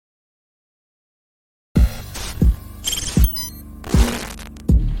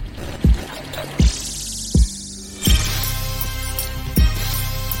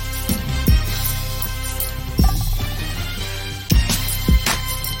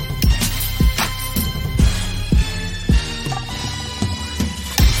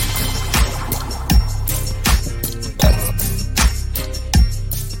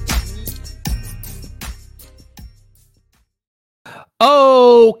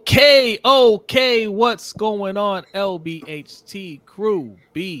Okay. What's going on, LBHT crew?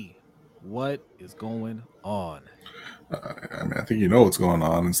 B, what is going on? I think you know what's going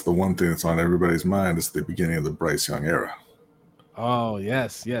on. It's the one thing that's on everybody's mind. It's the beginning of the Bryce Young era. Oh,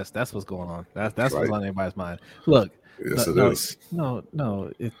 yes, that's what's going on. That's right. what's on everybody's mind. Look, Yes, it is.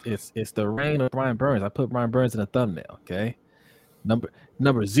 No. It's the reign of Brian Burns. I put Brian Burns in the thumbnail. Okay,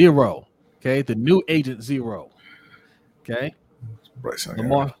 number 0. Okay, the new agent 0. Okay, Bryce Young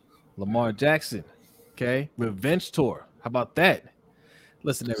era. Lamar Jackson. Okay, revenge tour. How about that?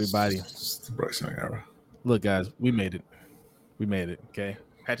 Listen, everybody. It's the Bryce Young era. Look, guys, we made it. Okay,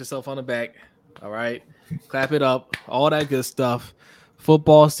 pat yourself on the back. All right, clap it up. All that good stuff.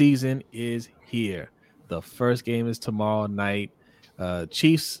 Football season is here. The first game is tomorrow night.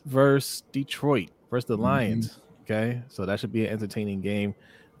 Chiefs versus Detroit versus the Lions. Okay, so that should be an entertaining game.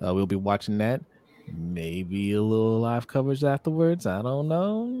 We'll be watching that. Maybe a little live coverage afterwards. I don't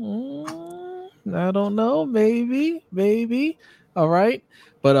know. Maybe. All right,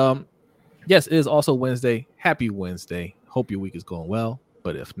 but yes, it is also Wednesday. Happy Wednesday. Hope your week is going well.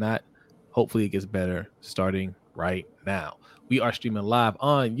 But if not, hopefully it gets better starting right now. We are streaming live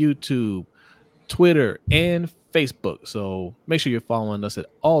on YouTube, Twitter, and Facebook. So make sure you're following us at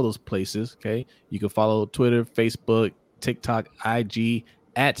all those places. Okay. You can follow Twitter, Facebook, TikTok, IG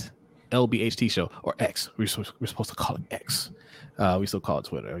at LBHT Show or X. We're supposed to call it X. We still call it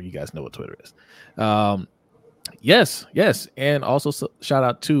Twitter. You guys know what Twitter is. Yes. And also shout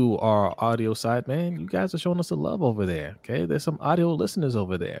out to our audio side, man. You guys are showing us the love over there. Okay. There's some audio listeners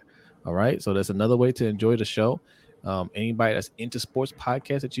over there. All right. So that's another way to enjoy the show. Anybody that's into sports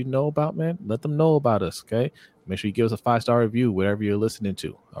podcasts that you know about, man, let them know about us. Okay. Make sure you give us a 5-star review, wherever you're listening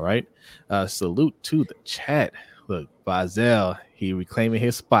to. All right. Salute to the chat. Look, Bazel, he reclaiming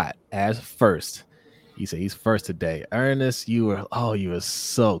his spot as first. He said he's first today. Ernest, you were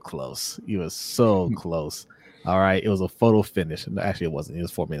so close. Close. All right, it was a photo finish. Actually, it wasn't. It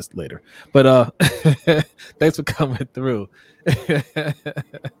was 4 minutes later. But thanks for coming through.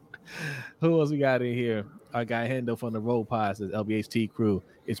 Who else we got in here? Our guy Hendo from the Road Pod says LBHT crew.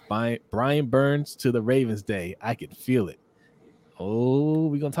 It's Brian Burns to the Ravens Day. I can feel it. Oh,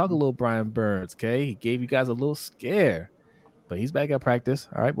 we're gonna talk a little Brian Burns. Okay, he gave you guys a little scare, but he's back at practice.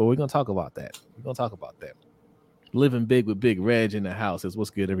 All right, but we're gonna talk about that. Living big with Big Reg in the house says, "What's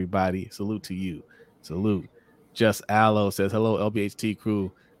good, everybody? Salute to you. Salute." Just Aloe says, "Hello, LBHT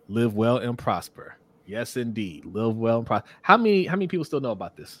crew. Live well and prosper." Yes, indeed. Live well and prosper. How many people still know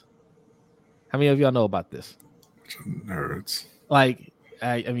about this? How many of y'all know about this? Nerds. Like,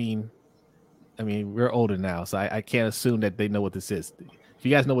 I mean, we're older now, so I can't assume that they know what this is. If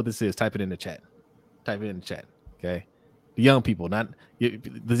you guys know what this is, type it in the chat. Okay, the young people, not the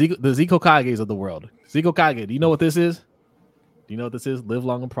Zico Kages of the world. Zico Kage, do you know what this is? Live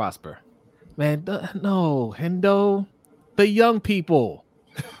long and prosper. Man, no, Hendo, the young people.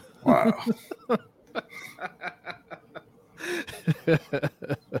 Wow.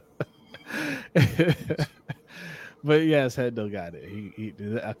 But yes, Hendo got it. He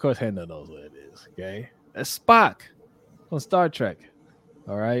of course Hendo knows what it is. Okay, that's Spock on Star Trek.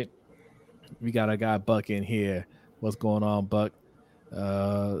 All right, we got our guy Buck in here. What's going on, Buck?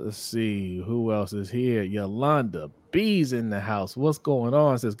 Let's see who else is here. Yolanda B's in the house. What's going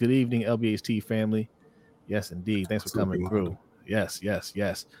on? Says good evening, LBHT family. Yes, indeed. Thanks for coming through. Yes.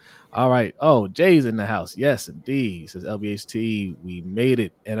 All right. Oh, Jay's in the house. Yes, indeed. Says LBHT. We made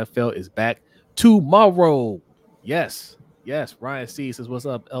it. NFL is back tomorrow. Yes. Ryan C says, "What's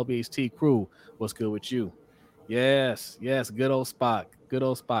up, LBHT crew? What's good with you?" Yes. Good old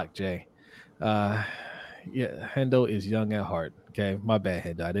Spock, Jay. Yeah, Hendo is young at heart. Okay, my bad,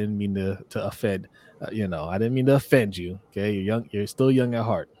 Hendo. I didn't mean to offend. I didn't mean to offend you. Okay, you're young. You're still young at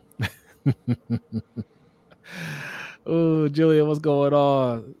heart. Oh, Julia, what's going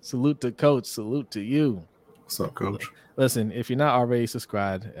on? Salute to Coach. Salute to you. What's up, Coach? Listen, if you're not already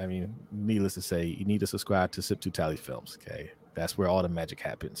subscribed, needless to say, you need to subscribe to Sip to Tally Films. Okay, that's where all the magic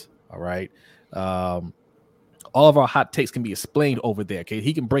happens. All right. All of our hot takes can be explained over there. Okay,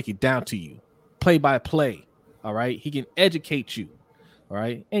 he can break it down to you, play by play. All right, he can educate you. All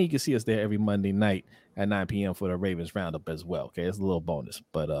right, and you can see us there every Monday night at 9 p.m. for the Ravens Roundup as well. Okay, it's a little bonus,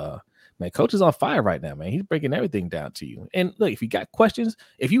 but man, Coach is on fire right now, man. He's breaking everything down to you. And look, if you got questions,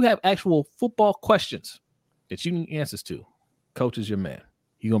 if you have actual football questions that you need answers to, Coach is your man.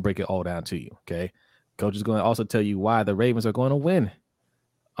 He's gonna break it all down to you. Okay, Coach is going to also tell you why the Ravens are going to win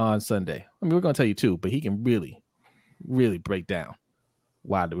on Sunday. We're going to tell you too, but he can really, really break down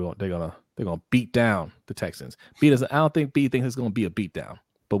why they're gonna beat down the Texans. I don't think B thinks it's gonna be a beatdown,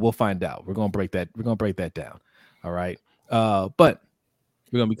 but we'll find out. We're gonna break that down. All right. But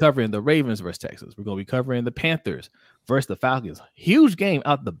We're going to be covering the Ravens versus Texans. We're going to be covering the Panthers versus the Falcons. Huge game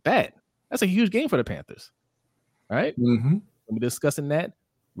out the bat. That's a huge game for the Panthers. All right. Mm-hmm. We'll be discussing that.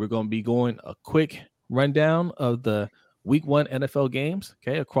 We're going to be going a quick rundown of the week 1 NFL games,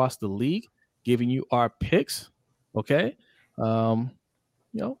 okay, across the league, giving you our picks, okay. A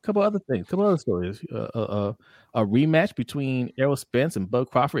couple other things, a couple other stories. A rematch between Errol Spence and Bud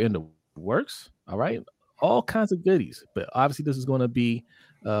Crawford in the works. All right, all kinds of goodies. But obviously, this is going to be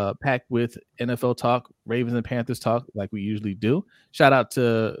packed with NFL talk, Ravens and Panthers talk, like we usually do. Shout out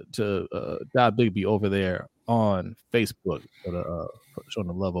to Dad Bigby over there on Facebook for showing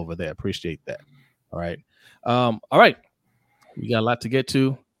the love over there. Appreciate that. All right, all right. We got a lot to get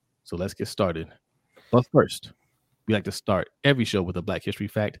to, so let's get started. But first, we like to start every show with a Black History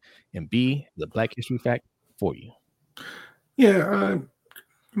fact, and B, the Black History fact for you. Yeah, I'm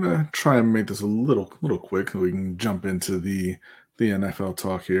gonna try and make this a little quick so we can jump into the NFL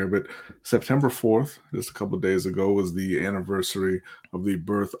talk here. But September 4th, just a couple of days ago, was the anniversary of the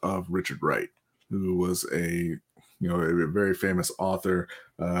birth of Richard Wright, who was a very famous author.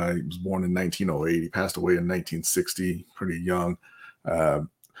 He was born in 1908. He passed away in 1960, pretty young.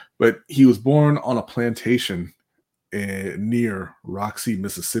 But he was born on a plantation near Roxy,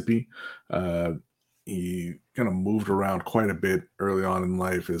 Mississippi. He kind of moved around quite a bit early on in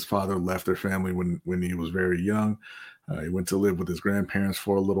life. His father left their family when he was very young. He went to live with his grandparents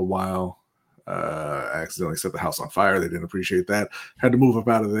for a little while. Accidentally set the house on fire. They didn't appreciate that. Had to move up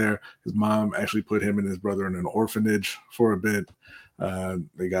out of there. His mom actually put him and his brother in an orphanage for a bit.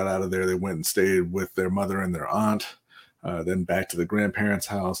 They got out of there. They went and stayed with their mother and their aunt. Then back to the grandparents'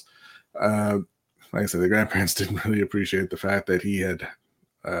 house. Like I said, the grandparents didn't really appreciate the fact that he had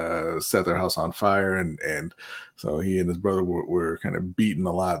set their house on fire, and so he and his brother were kind of beaten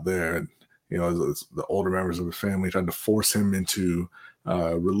a lot there. And the older members of the family tried to force him into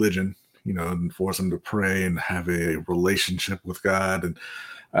religion, and force him to pray and have a relationship with God,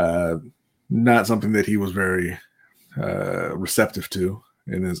 and not something that he was very receptive to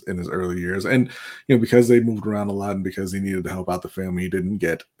in his early years. And because they moved around a lot and because he needed to help out the family,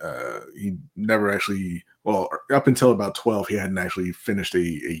 he never actually, well, up until about 12, he hadn't actually finished a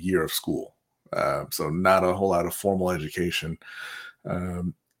year of school, so not a whole lot of formal education.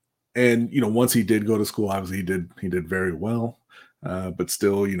 And once he did go to school, obviously he did very well, but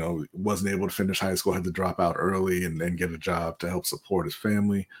still wasn't able to finish high school, had to drop out early and get a job to help support his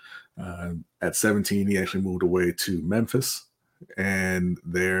family. At 17, he actually moved away to Memphis. And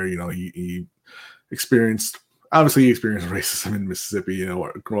there, he experienced racism in Mississippi,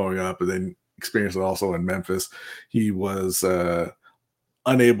 growing up, and then experienced it also in Memphis. He was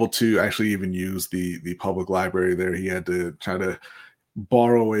unable to actually even use the public library there. He had to try to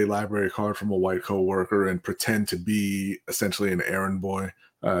borrow a library card from a white coworker and pretend to be essentially an errand boy,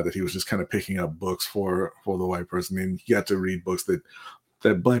 that he was just kind of picking up books for the white person. And he got to read books that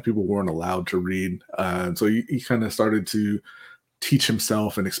Black people weren't allowed to read. So he kind of started to teach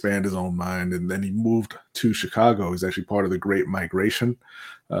himself and expand his own mind. And then he moved to Chicago. He's actually part of the Great Migration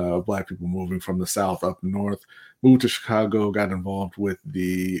of Black people moving from the South up north. Moved to Chicago, got involved with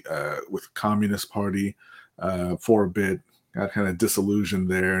the Communist Party for a bit, got kind of disillusioned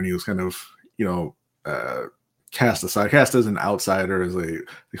there, and he was kind of, cast as an outsider, they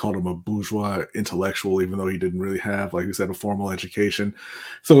called him a bourgeois intellectual, even though he didn't really have, like you said, a formal education.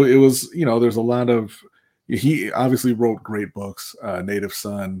 So it was, there's a lot of, he obviously wrote great books, Native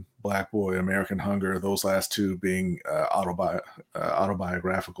Son, Black Boy, American Hunger, those last two being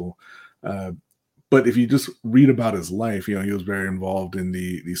autobiographical. But if you just read about his life, he was very involved in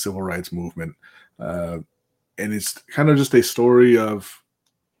the civil rights movement. And it's kind of just a story of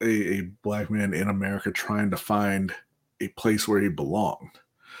a Black man in America trying to find a place where he belonged.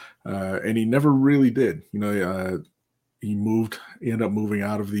 And he never really did. He ended up moving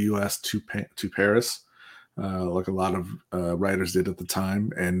out of the U.S. to Paris, like a lot of writers did at the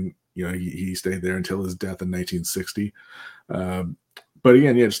time. And, he stayed there until his death in 1960. But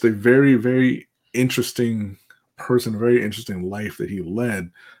again, just a very, very interesting person, a very interesting life that he led,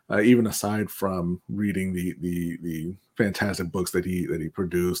 even aside from reading the fantastic books that he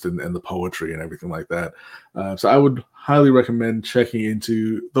produced and the poetry and everything like that. So I would highly recommend checking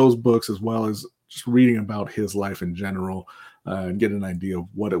into those books, as well as just reading about his life in general, and get an idea of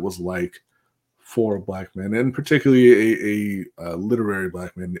what it was like for a Black man, and particularly a literary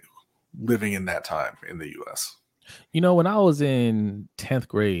Black man living in that time in the U.S. When I was in 10th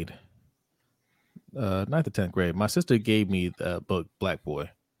grade, 9th or 10th grade, my sister gave me the book Black Boy,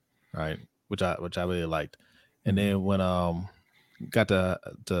 right, which I really liked. And then when got to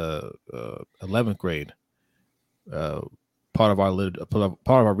 11th grade, part of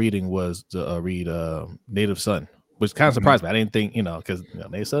our reading was to read Native Son, which kind of surprised me. I didn't think, because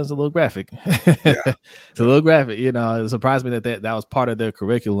Native Son's a little graphic. Yeah. It's a little graphic. It surprised me that was part of their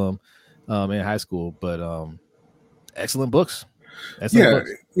curriculum in high school. But excellent books. Excellent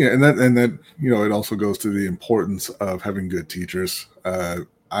books. Yeah, and that it also goes to the importance of having good teachers.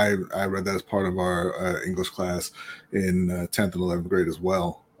 I read that as part of our English class in 10th and 11th grade as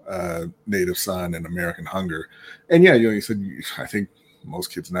well. Native Son and American Hunger, and you said I think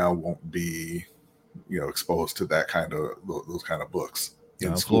most kids now won't be exposed to that kind of those kind of books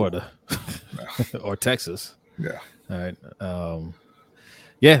in school. Florida or Texas. Yeah. All right.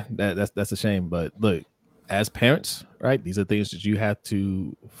 Yeah, that's a shame. But look, as parents, right, these are things that you have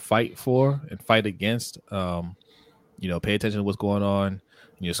to fight for and fight against. Pay attention to what's going on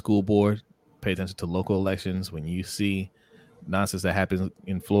in your school board. Pay attention to local elections. When you see nonsense that happens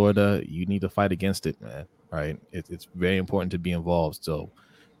in Florida, you need to fight against it, man. Right? It's very important to be involved. So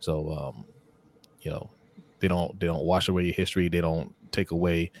they don't wash away your history. They don't take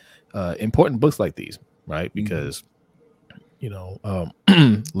away important books like these, right? Because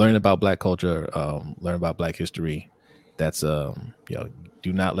learn about Black culture, learn about Black history. That's do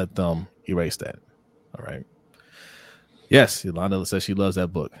not let them erase that. All right. Yes, Yolanda says she loves that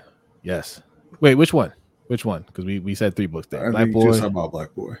book. Yes. Wait, which one? Which one? Because we said 3 books there. Black Boy. Just about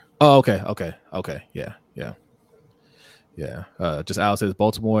Black Boy. Oh, okay. Yeah. Just Al says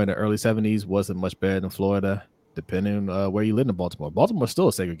Baltimore in the early 70s wasn't much better than Florida, depending on where you live in Baltimore. Baltimore's still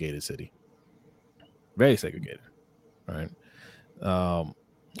a segregated city. Very segregated. All right.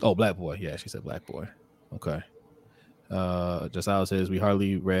 Black Boy. Yeah, she said Black Boy. Okay. Just Al says we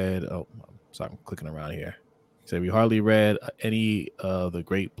hardly read. Oh, sorry, I'm clicking around here. He said we hardly read any of the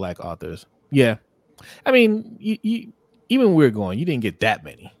great Black authors. Yeah. I mean, you even when we were going, you didn't get that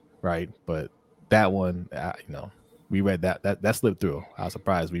many, right? But that one, we read that slipped through. I was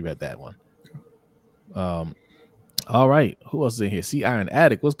surprised we read that one. All right, who else is in here? See, Iron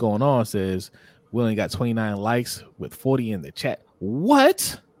Addict, what's going on? Says we only got 29 likes with 40 in the chat.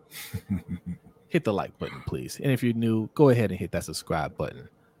 What? Hit the like button, please. And if you're new, go ahead and hit that subscribe button.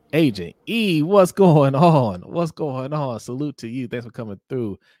 Agent E, what's going on? What's going on? Salute to you. Thanks for coming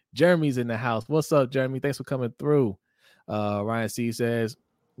through. Jeremy's in the house. What's up, Jeremy? Thanks for coming through. Ryan C says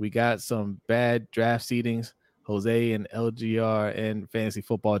we got some bad draft seedings. Jose and LGR and fantasy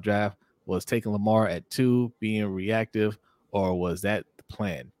football draft was taking Lamar at 2, being reactive, or was that the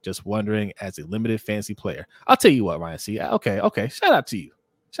plan? Just wondering as a limited fantasy player. I'll tell you what, Ryan C. Okay. Shout out to you.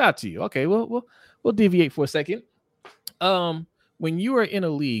 Okay, we'll deviate for a second. When you are in a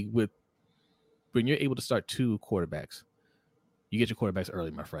league when you're able to start 2 quarterbacks, you get your quarterbacks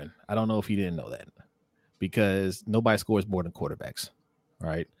early, my friend. I don't know if you didn't know that, because nobody scores more than quarterbacks. All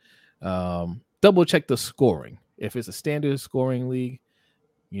right. Double check the scoring. If it's a standard scoring league,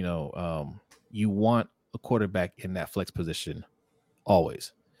 you want a quarterback in that flex position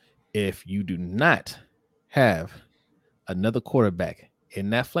always. If you do not have another quarterback in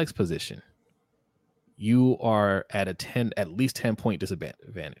that flex position, you are at at least 10-point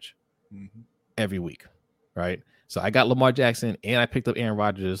disadvantage every week, right? So I got Lamar Jackson and I picked up Aaron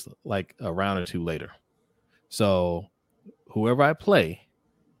Rodgers like a round or 2 later. So whoever I play,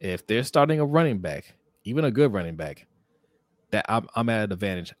 if they're starting a running back, even a good running back, that I'm at an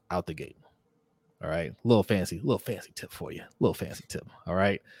advantage out the gate. All right. Little fancy tip for you. Little fancy tip. All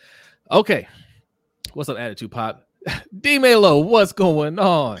right. Okay. What's up, Attitude Pop? D Melo, what's going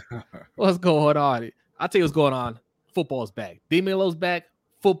on? What's going on? I'll tell you what's going on. Football's back. D Melo's back.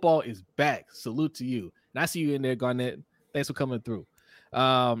 Football is back. Salute to you. And I see you in there, Garnett. Thanks for coming through.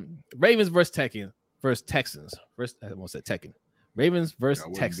 Ravens versus Texans. I almost said Tekken. Ravens versus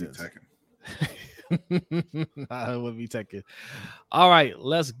Texans. I would be Tekken. All right,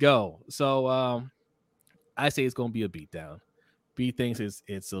 let's go. So I say it's going to be a beatdown. B thinks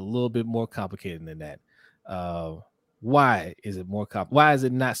it's a little bit more complicated than that. Why is it more complicated? Why is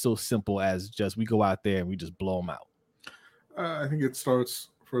it not so simple as just we go out there and we just blow them out? I think it starts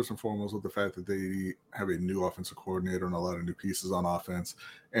first and foremost with the fact that they have a new offensive coordinator and a lot of new pieces on offense,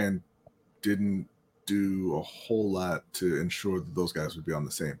 and didn't do a whole lot to ensure that those guys would be on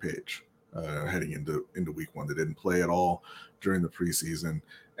the same page heading into week 1. They didn't play at all during the preseason,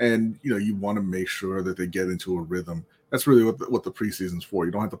 and you want to make sure that they get into a rhythm. That's really what the preseason's for.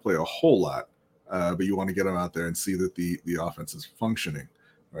 You don't have to play a whole lot, but you want to get them out there and see that the offense is functioning,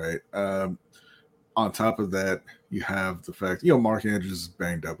 right? On top of that, you have the fact, Mark Andrews is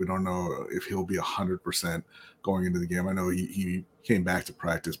banged up. We don't know if he'll be 100% going into the game. I know he came back to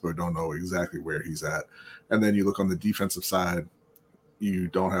practice, but don't know exactly where he's at. And then you look on the defensive side, you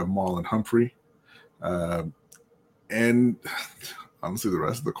don't have Marlon Humphrey. And honestly, the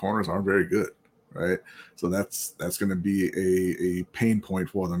rest of the corners aren't very good, right? So that's going to be a pain point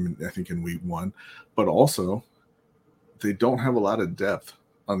for them, I think, in week 1. But also, they don't have a lot of depth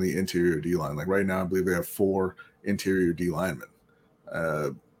on the interior D line. Like right now, I believe they have 4 interior D linemen.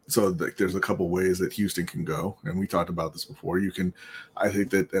 So there's a couple ways that Houston can go, and we talked about this before. I think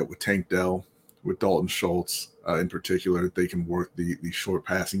that with Tank Dell, with Dalton Schultz in particular, they can work the short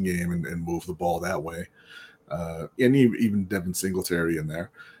passing game and move the ball that way. And even Devin Singletary in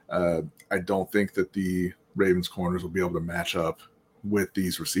there. I don't think that the Ravens corners will be able to match up with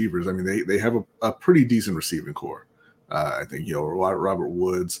these receivers. I mean, they have a pretty decent receiving core. I think, Robert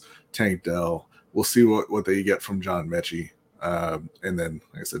Woods, Tank Dell. We'll see what they get from John Mechie. And then,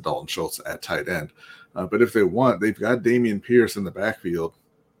 like I said, Dalton Schultz at tight end. But if they want, they've got Damian Pierce in the backfield,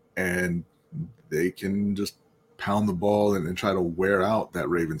 and they can just pound the ball and try to wear out that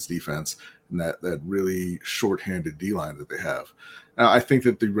Ravens defense and that really short-handed D-line that they have. Now, I think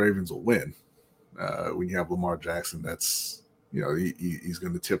that the Ravens will win. When you have Lamar Jackson, that's, he's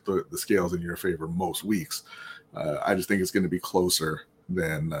going to tip the scales in your favor most weeks. I just think it's going to be closer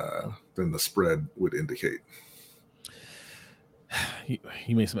than the spread would indicate.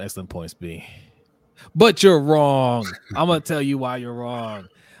 You made some excellent points, B. But you're wrong. I'm going to tell you why you're wrong.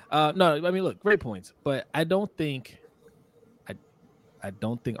 No, I mean, look, great points. But I don't think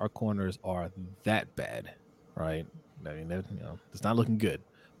our corners are that bad, right? I mean, it's not looking good.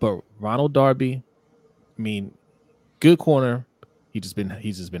 But Ronald Darby, I mean, good corner. He's just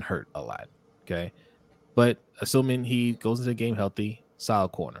been hurt a lot. Okay, but assuming he goes into the game healthy, solid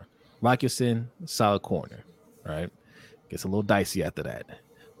corner. Rockerson, solid corner. Right, gets a little dicey after that.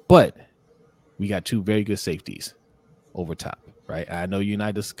 But we got 2 very good safeties over top. Right, I know you and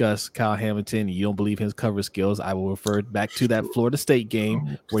I discussed Kyle Hamilton. You don't believe his cover skills. I will refer back to that Florida State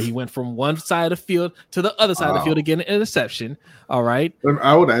game where he went from one side of the field to the other side of the field to get an interception. All right.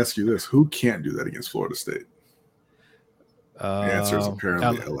 I would ask you this: who can't do that against Florida State? The answer is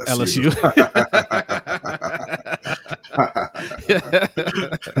apparently LSU.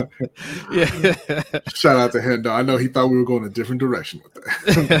 Yeah. Shout out to Hendo. I know he thought we were going a different direction with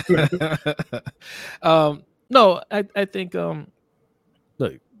that. No, I think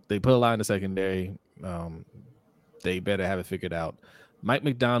look, they put a lot in the secondary. They better have it figured out. Mike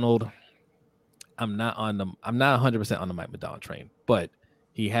McDonald, I'm not 100% on the Mike McDonald train, but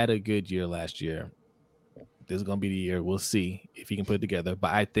he had a good year last year. This is going to be the year. We'll see if he can put it together.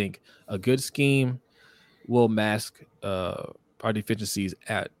 But I think a good scheme will mask our deficiencies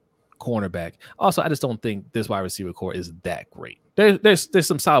at cornerback. Also, I just don't think this wide receiver core is that great. There's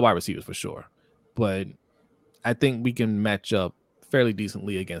some solid wide receivers for sure, but I think we can match up fairly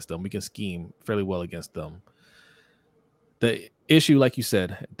decently against them. We can scheme fairly well against them. The issue, like you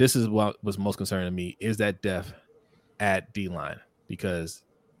said, this is what was most concerning to me, is that depth at D-line, because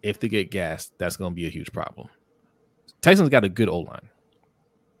if they get gassed, that's going to be a huge problem. Texans got a good O-line,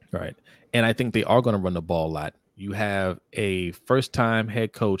 right? And I think they are going to run the ball a lot. You have a first-time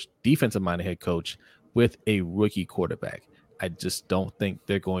head coach, defensive-minded head coach, with a rookie quarterback. I just don't think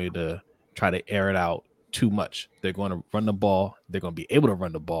they're going to try to air it out too much. They're going to run the ball. They're going to be able to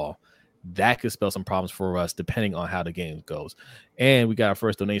run the ball. That could spell some problems for us depending on how the game goes. And we got our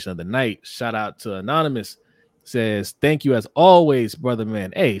first donation of the night. Shout out to Anonymous. Says, thank you as always, brother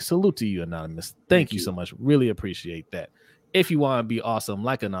man. Hey, salute to you, Anonymous. Thank you so much. Really appreciate that. If you want to be awesome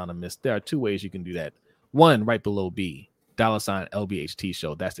like Anonymous, there are 2 ways you can do that. One, right below B, $LBHT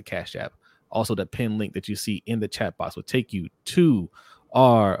show. That's the Cash App. Also, the pin link that you see in the chat box will take you to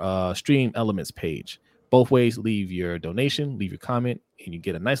our Stream Elements page. Both ways, leave your donation, leave your comment, and you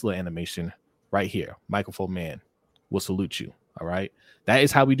get a nice little animation right here. Microphone Man will salute you. All right. That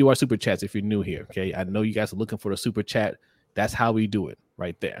is how we do our super chats if you're new here. Okay. I know you guys are looking for the super chat. That's how we do it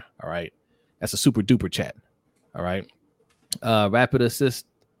right there. All right. That's a super duper chat. All right. Rapid Assist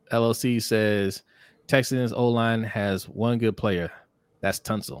LLC says Texans O-line has 1 good player. That's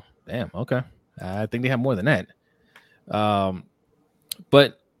Tunsil. Damn. Okay. I think they have more than that.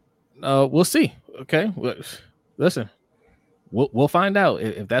 But we'll see. Okay. Listen, we'll find out.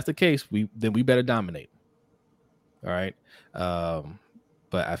 If that's the case, then we better dominate. All right.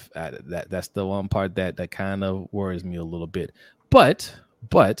 But that's the one part that kind of worries me a little bit. But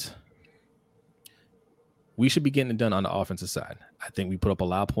we should be getting it done on the offensive side. I think we put up a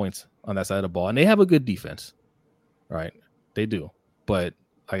lot of points on that side of the ball, and they have a good defense. Right. They do. But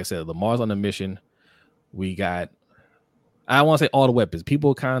like I said, Lamar's on a mission. We got, I don't want to say all the weapons.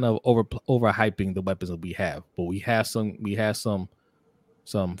 People kind of overhyping the weapons that we have, but we have some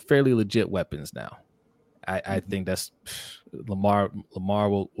fairly legit weapons now. I think that's Lamar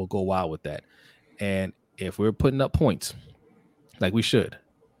will go wild with that. And if we're putting up points like we should,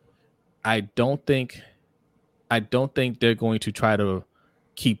 I don't think they're going to try to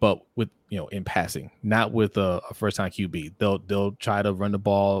keep up with, in passing, not with a first time QB. They'll try to run the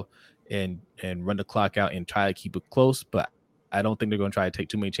ball and run the clock out and try to keep it close, but I don't think they're going to try to take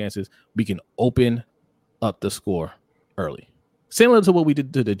too many chances. We can open up the score early, similar to what we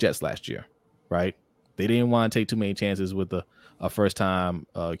did to the Jets last year, right? They didn't want to take too many chances with a first time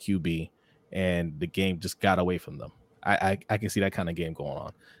QB, and the game just got away from them. I can see that kind of game going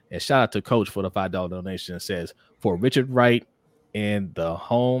on. And shout out to Coach for the $5 donation. It says, for Richard Wright and the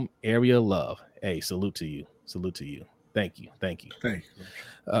home area love. Hey, salute to you. Salute to you. Thank you. Thank you.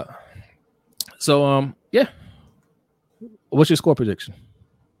 Yeah. What's your score prediction?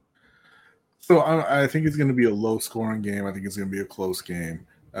 So I think it's going to be a low scoring game. I think it's going to be a close game.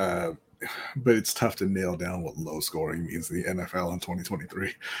 But it's tough to nail down what low scoring means in the NFL in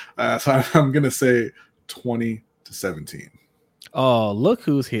 2023. So I'm going to say 20-17. Oh, look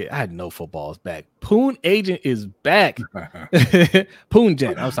who's here. I know football's back. Poon Agent is back. Poon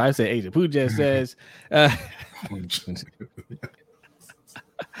Jet. I'm sorry, I said agent. Poon Jet says,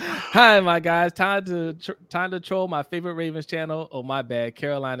 hi, my guys. Time to troll my favorite Ravens channel. Oh, my bad.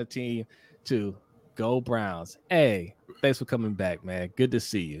 Carolina team to go Browns. Hey, thanks for coming back, man. Good to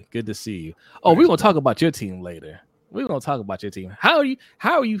see you. Good to see you. Oh, we're going to talk about your team later. We're going to talk about your team. How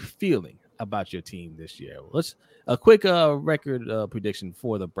are you feeling about your team this year? Let's a quick record prediction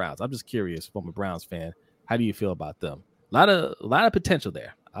for the Browns. I'm just curious, from a Browns fan, how do you feel about them? A lot of potential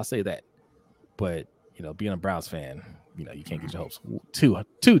there. I'll say that. But being a Browns fan, you can't get your hopes too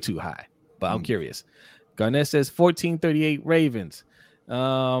high. But I'm curious. Garnett says 14-38 Ravens.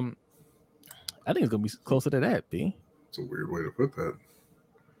 I think it's gonna be closer to that. B. It's a weird way to put that.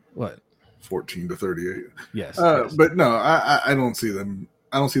 What? 14-38. Yes. But no, I don't see them.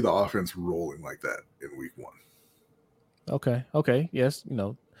 I don't see the offense rolling like that in week one. Okay. Yes,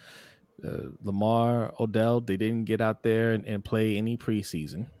 Lamar, Odell, they didn't get out there and play any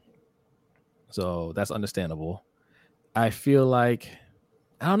preseason. So that's understandable. I feel like,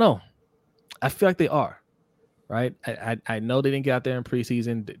 I don't know. I feel like they are, right? I know they didn't get out there in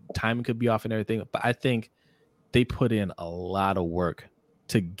preseason. The timing could be off and everything, but I think they put in a lot of work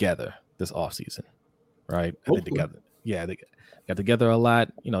together this offseason, right? I think they got together a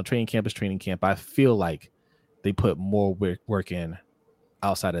lot. Training camp is training camp. I feel like they put more work in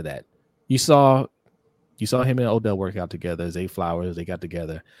outside of that. You saw him and Odell work out together. Zay Flowers, they got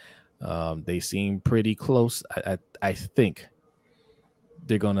together. They seem pretty close. I think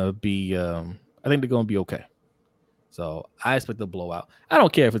they're gonna be. I think they're gonna be okay. So I expect a blowout. I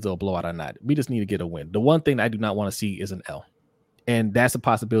don't care if it's a blowout or not. We just need to get a win. The one thing I do not want to see is an L, and that's a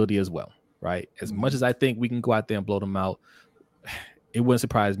possibility as well, right? As much as I think we can go out there and blow them out, it wouldn't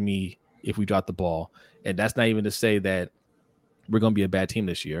surprise me if we drop the ball. And that's not even to say that we're going to be a bad team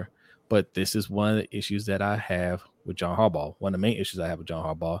this year. But this is one of the issues that I have with John Harbaugh. One of the main issues I have with John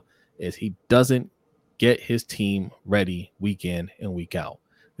Harbaugh is he doesn't get his team ready week in and week out.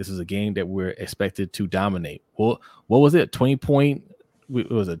 This is a game that we're expected to dominate. Well, what was it? 20-point?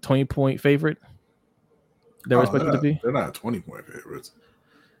 It was a 20-point favorite they were expected to be? They're not 20-point favorites.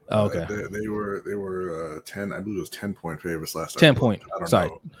 Oh, okay. They were 10. I believe it was 10-point favorites last time. 10 point.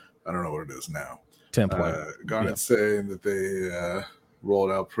 I don't know what it is now. 10 point. Garnett's saying that they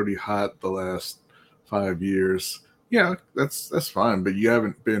rolled out pretty hot the last 5 years. Yeah, that's fine, but you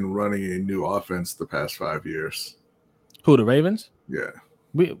haven't been running a new offense the past 5 years. Who, the Ravens? Yeah.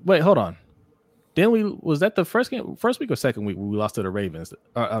 Wait, hold on. Was that the first week or second week we lost to the Ravens?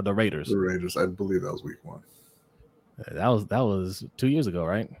 The Raiders. The Raiders. I believe that was week one. That was 2 years ago,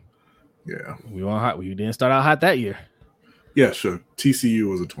 right? Yeah. We weren't hot. We didn't start out hot that year. Yeah, sure. TCU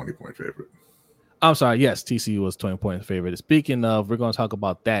was a 20-point favorite. I'm sorry. Yes, TCU was 20-point favorite. Speaking of, we're going to talk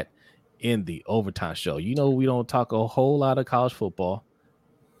about that in the overtime show. We don't talk a whole lot of college football,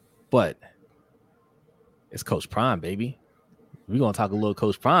 but it's Coach Prime, baby. We're going to talk a little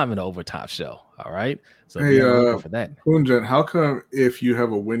Coach Prime in the overtime show. All right. So hey, for that. Punjan, how come if you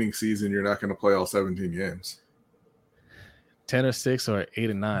have a winning season, you're not going to play all 17 games? 10 or 6 or 8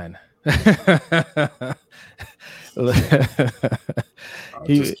 or 9.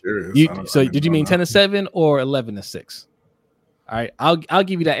 Just curious. Did you mean 10-7 or 11-6? All right, I'll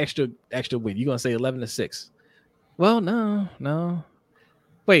give you that extra win. You're gonna say 11-6. Well, no.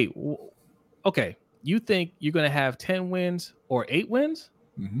 Wait, okay. You think you're gonna have 10 wins or 8 wins?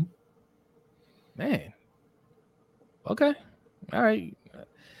 Mm-hmm. Man. Okay. All right.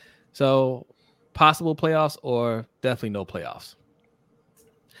 So possible playoffs or definitely no playoffs.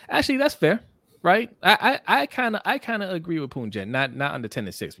 Actually, that's fair. right? I kind of agree with Poonjan, not under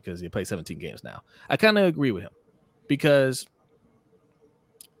 10-6 because he played 17 games now. I kind of agree with him because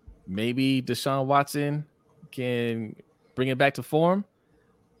maybe Deshaun Watson can bring it back to form,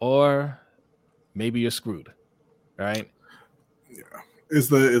 or maybe you're screwed, right? Yeah. Is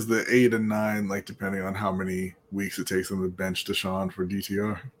the 8 and 9 like depending on how many weeks it takes them to bench Deshaun for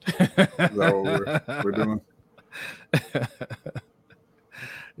DTR? Is that what we're doing?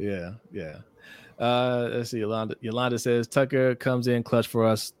 Yeah. Let's see. Yolanda says Tucker comes in clutch for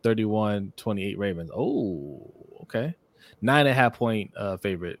us. 31-28 Ravens. Oh, okay. 9.5 point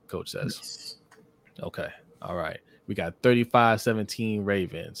favorite. Coach says. Yes. Okay. All right. We got 35-17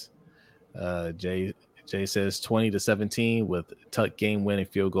 Ravens. Jay says 20-17 with Tuck game winning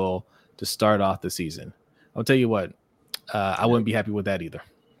field goal to start off the season. I'll tell you what. I wouldn't be happy with that either.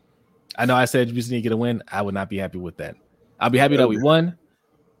 I know I said we just need to get a win. I would not be happy with that. I'll be happy that we won,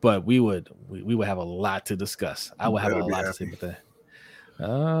 but we would have a lot to discuss. I would have a lot to say about that.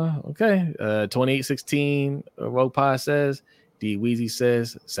 Okay. 28-16, Rogue Pie says. D Weezy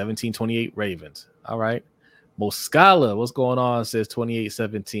says 17-28 Ravens. All right. Moscala, what's going on? Says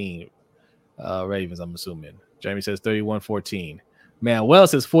 28-17 Ravens, I'm assuming. Jeremy says 31-14. Manuel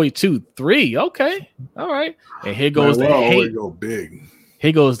says 42-3. Okay. All right. And here goes the hate. Go big.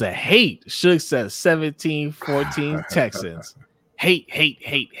 Here goes the hate. Shook says 17-14 Texans. Hate.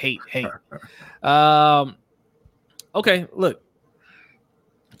 Okay, look.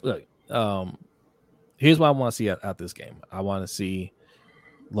 Here's what I want to see out this game. I want to see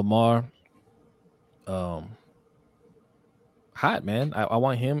Lamar hot, man. I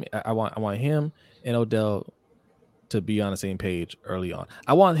want him. I want him and Odell to be on the same page early on.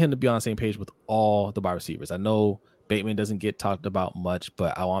 I want him to be on the same page with all the wide receivers. I know Bateman doesn't get talked about much,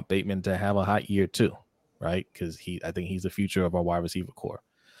 but I want Bateman to have a hot year too, right? Because I think he's the future of our wide receiver core.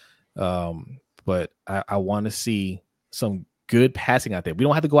 But I want to see some good passing out there. We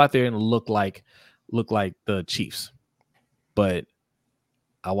don't have to go out there and look like the Chiefs, but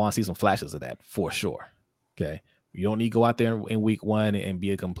I want to see some flashes of that for sure. Okay, you don't need to go out there in week one and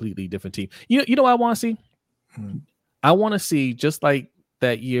be a completely different team. You know what I want to see? I want to see, just like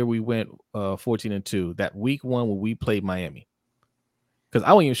that year we went 14-2, that week one when we played Miami. Because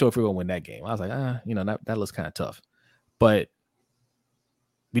I wasn't even sure if we were going to win that game. I was like, that looks kind of tough. But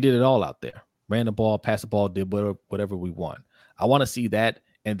we did it all out there. Ran the ball, passed the ball, did whatever we want. I want to see that,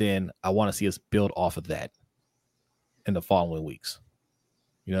 and then I want to see us build off of that in the following weeks.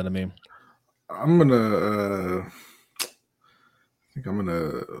 You know what I mean? I think I'm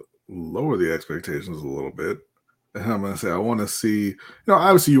gonna lower the expectations a little bit. And I'm gonna say I want to see,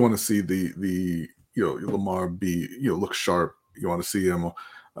 obviously you want to see the Lamar be look sharp. You want to see him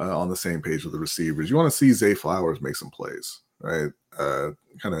on the same page with the receivers. You want to see Zay Flowers make some plays, right?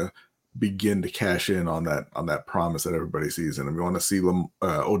 Kind of begin to cash in on that promise that everybody sees in him. You want to see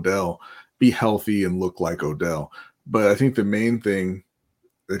Odell be healthy and look like Odell. But I think the main thing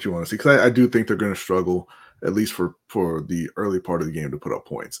that you want to see, because I do think they're going to struggle at least for the early part of the game to put up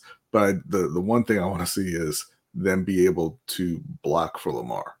points. But the one thing I want to see is them be able to block for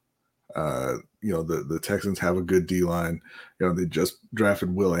Lamar. The Texans have a good D-line. They just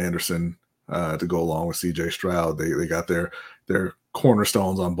drafted Will Anderson to go along with CJ Stroud. They got their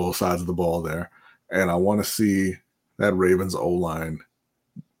cornerstones on both sides of the ball there. And I want to see that Ravens O-line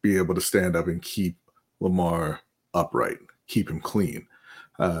be able to stand up and keep Lamar upright, keep him clean.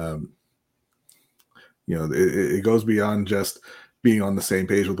 It goes beyond just being on the same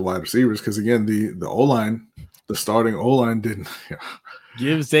page with the wide receivers, because again, the O-line, the starting O-line didn't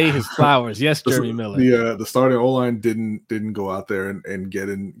give Zay his flowers. Yes, Jeremy Miller. The starting O-line didn't go out there and get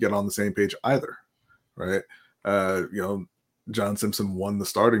on the same page either, right? John Simpson won the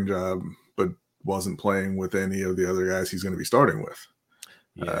starting job, but wasn't playing with any of the other guys he's going to be starting with.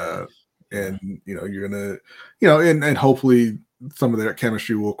 Yeah. And you're gonna, and hopefully some of their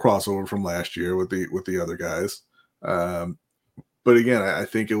chemistry will cross over from last year with the other guys. But again, I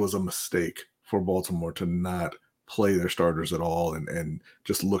think it was a mistake for Baltimore to not play their starters at all and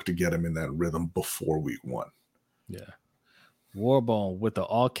just look to get them in that rhythm before week one. Yeah. Warbone with the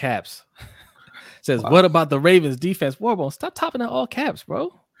all caps says, wow. What about the Ravens defense? Warbone, stop topping at all caps,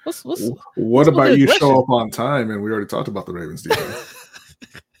 bro. What about you show up on time? And we already talked about the Ravens defense.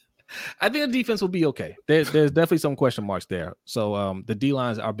 I think the defense will be okay. There's definitely some question marks there. So the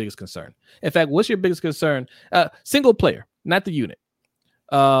D-line is our biggest concern. In fact, what's your biggest concern? Single player, not the unit.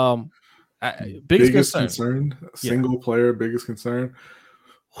 Biggest concern? Single player, biggest concern?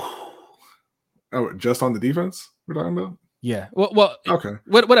 Oh, just on the defense we're talking about? Yeah. Well okay.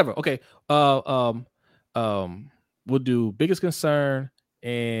 Whatever. Okay. We'll do biggest concern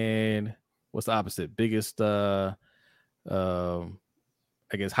and What's the opposite? Biggest I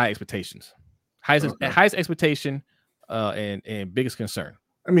guess high expectations. Okay. Highest expectation and biggest concern.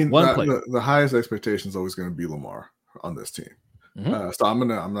 I mean, One player. the highest expectation is always going to be Lamar on this team. So I'm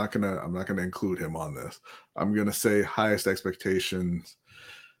not gonna include him on this. I'm gonna say highest expectations.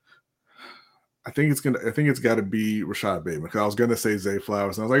 I think it's got to be Rashad Bateman, because I was gonna say Zay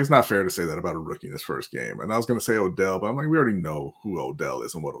Flowers, and I was like, it's not fair to say that about a rookie in his first game. And I was gonna say Odell, but I'm like, we already know who Odell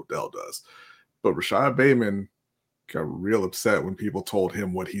is and what Odell does. But Rashad Bateman got real upset when people told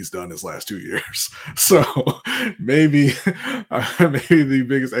him what he's done his last 2 years. So maybe maybe the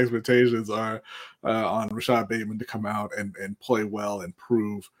biggest expectations are on Rashad Bateman to come out and play well and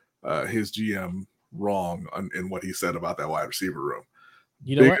prove his GM wrong in what he said about that wide receiver room.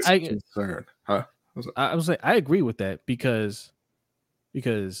 You know what? Concern, huh? I was like, I agree with that because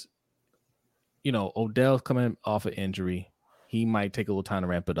Odell's coming off an injury. He might take a little time to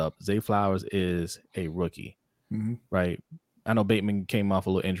ramp it up. Zay Flowers is a rookie, right? I know Bateman came off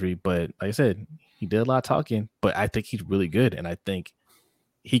a little injury, but like I said, he did a lot of talking. But I think he's really good, and I think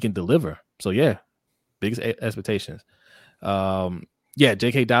he can deliver. So yeah, biggest expectations.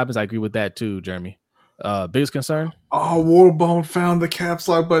 J.K. Dobbins, I agree with that too, Jeremy. Biggest concern? Oh, Warbone found the caps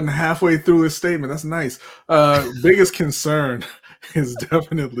lock button halfway through his statement. That's nice. Biggest concern is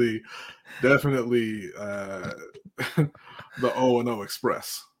definitely the O&O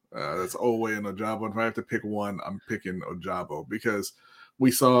Express. That's Owe and Ojabo. If I have to pick one, I'm picking Ojabo, because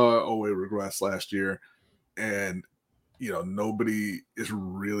we saw Owe regress last year, and nobody is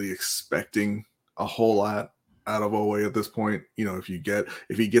really expecting a whole lot out of Owe at this point. If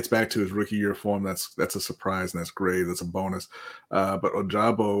he gets back to his rookie year form, that's a surprise, and that's great. That's a bonus. But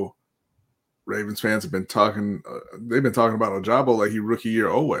Ojabo, Ravens fans have been talking. They've been talking about Ojabo like he rookie year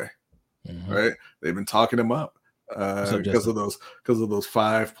Owe, right? They've been talking him up because of those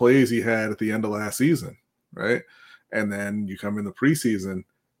 5 plays he had at the end of last season, right? And then you come in the preseason,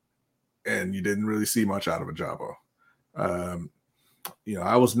 and you didn't really see much out of Ojabo.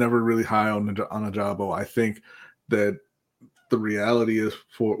 I was never really high on Ojabo. I think that the reality is,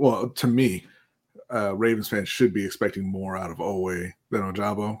 to me, Ravens fans should be expecting more out of Owe than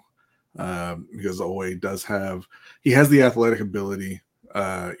Ojabo, because Owe has the athletic ability.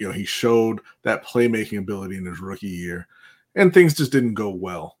 He showed that playmaking ability in his rookie year, and things just didn't go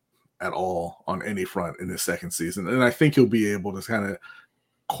well at all on any front in his second season. And I think he'll be able to kind of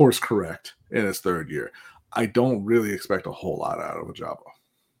course correct in his third year. I don't really expect a whole lot out of Ojabo.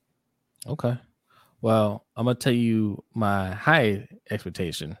 Okay. Well, I'm going to tell you my high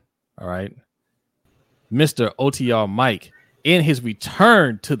expectation. All right. Mr. OTR Mike in his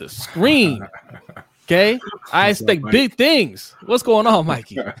return to the screen. Okay. I expect big things. What's going on,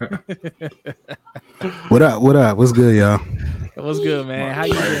 Mikey? What up? What's good, y'all? What's good, man? How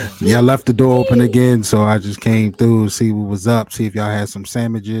you doing? Y'all left the door open again, so I just came through to see what was up, see if y'all had some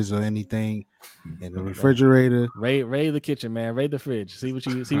sandwiches or anything in the refrigerator. Raid the kitchen, man. Raid the fridge. See what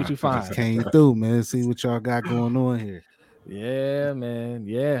you find. Just came through, man. See what y'all got going on here. Yeah, man.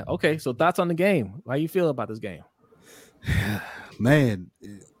 Yeah. Okay. So thoughts on the game? How you feel about this game? Man,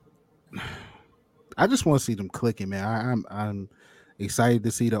 I just want to see them clicking, man. I'm excited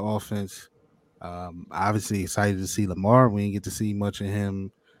to see the offense. Obviously excited to see Lamar. We didn't get to see much of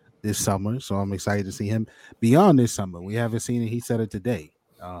him this summer, so I'm excited to see him beyond this summer. We haven't seen it. He said it today.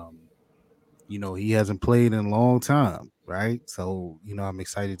 He hasn't played in a long time, right? So, I'm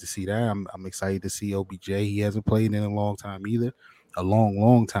excited to see that. I'm excited to see OBJ. He hasn't played in a long time either, a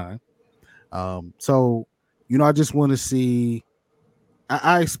long time. So, I just want to see.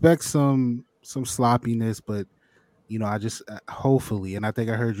 I expect some sloppiness, but I just hopefully, and I think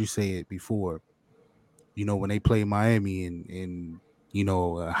I heard you say it before. When they play Miami and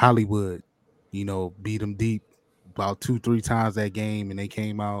Hollywood, beat them deep about 2-3 times that game, and they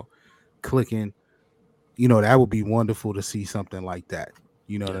came out clicking. That would be wonderful to see something like that.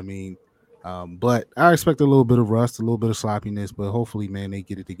 You know what I mean? But I expect a little bit of rust, a little bit of sloppiness, but hopefully, man, they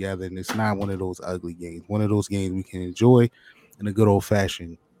get it together, and it's not one of those ugly games. One of those games we can enjoy in a good old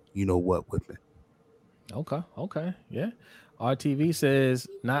fashioned, whipping. Okay. Yeah. RTV says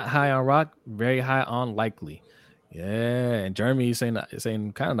not high on Rock, very high on likely. Yeah, and Jeremy is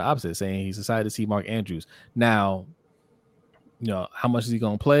saying kind of the opposite, saying he's excited to see Mark Andrews. Now, how much is he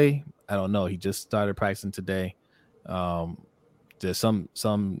going to play? I don't know. He just started practicing today. There's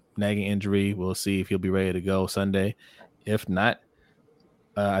some nagging injury. We'll see if he'll be ready to go Sunday. If not,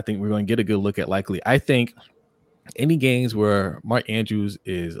 I think we're going to get a good look at likely. I think any games where Mark Andrews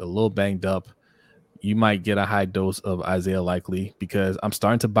is a little banged up, you might get a high dose of Isaiah Likely, because I'm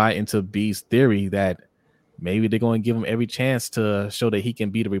starting to buy into B's theory that maybe they're going to give him every chance to show that he can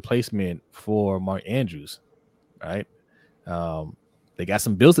be the replacement for Mark Andrews, right? They got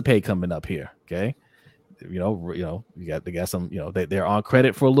some bills to pay coming up here. Okay. They got some, they're on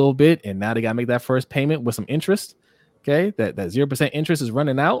credit for a little bit, and now they got to make that first payment with some interest. Okay. That 0% interest is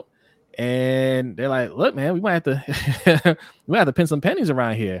running out, and they're like, look, man, we might have to, pin some pennies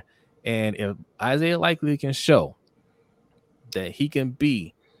around here. And if Isaiah Likely can show that he can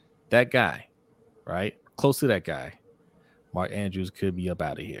be that guy, right? Close to that guy, Mark Andrews could be up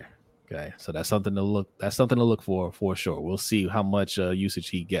out of here. Okay. So that's something to look for sure. We'll see how much usage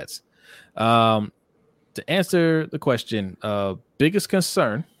he gets. To answer the question, biggest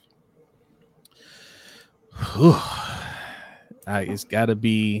concern, it's gotta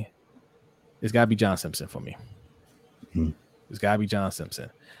be John Simpson for me. It's gotta be John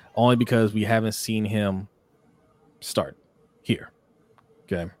Simpson, only because we haven't seen him start here.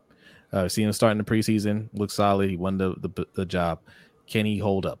 Okay, seen him start in the preseason, looks solid. He won the job. Can he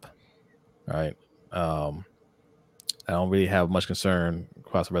hold up? All right. I don't really have much concern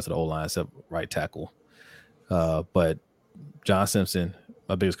across the rest of the O-line except right tackle. But John Simpson,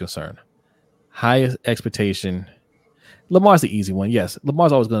 my biggest concern. Highest expectation. Lamar's the easy one. Yes,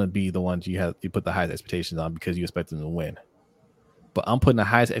 Lamar's always going to be the one you put the highest expectations on because you expect him to win. But I'm putting the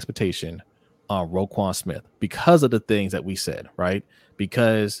highest expectation on Roquan Smith because of the things that we said, right?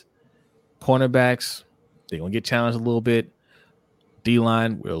 Because cornerbacks, they're going to get challenged a little bit.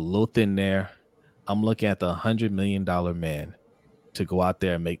 D-line, we're a little thin there. I'm looking at the $100 million man to go out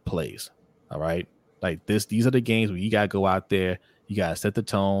there and make plays. All right. Like these are the games where you got to go out there. You got to set the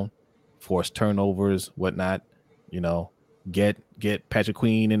tone, force turnovers, whatnot, get Patrick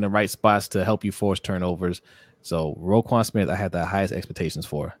Queen in the right spots to help you force turnovers. So Roquan Smith, I had the highest expectations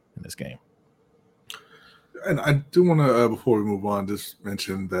for in this game. And I do want to, before we move on, just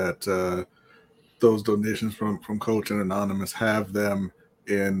mention that those donations from Coach and Anonymous have them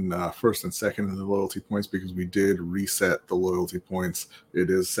in first and second in the loyalty points because we did reset the loyalty points. It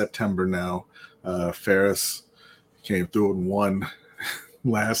is September now. Ferris came through and won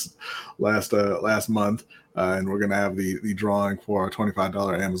last month, and we're gonna have the drawing for our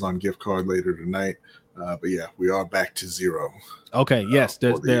 $25 Amazon gift card later tonight. But yeah, we are back to zero. Okay, yes,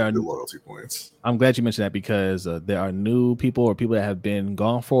 there are the loyalty points. I'm glad you mentioned that because there are new people or people that have been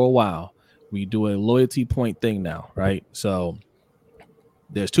gone for a while. We do a loyalty point thing now, right? So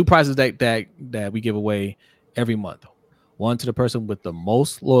there's two prizes that we give away every month. One to the person with the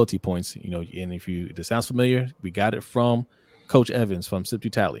most loyalty points, and if this sounds familiar, we got it from Coach Evans from Sip to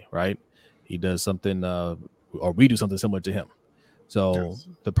Tally, right? He does something, or we do something similar to him. So yes.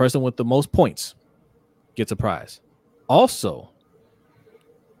 The person with the most points gets a prize. Also,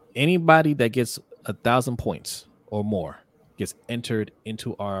 anybody that gets 1,000 points or more gets entered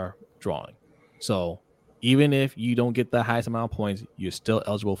into our drawing. So even if you don't get the highest amount of points, you're still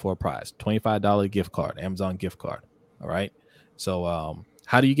eligible for a prize. $25 gift card, Amazon gift card. All right. So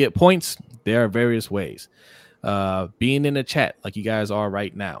how do you get points? There are various ways. Being in the chat like you guys are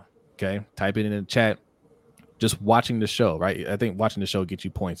right now. Okay. Type it in the chat. Just watching the show, right? I think watching the show gets you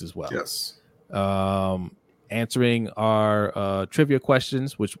points as well. Yes. Answering our trivia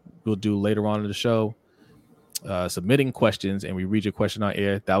questions, which we'll do later on in the show. Submitting questions and we read your question on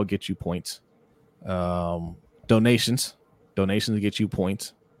air. That will get you points. Donations get you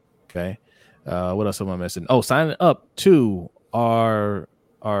points. Okay. What else am I missing? Oh, signing up to our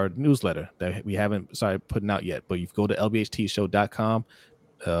newsletter that we haven't started putting out yet, but you go to lbhtshow.com.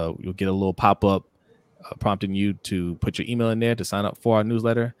 You'll get a little pop-up prompting you to put your email in there to sign up for our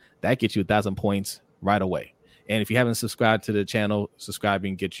newsletter. That gets you 1,000 points right away. And if you haven't subscribed to the channel,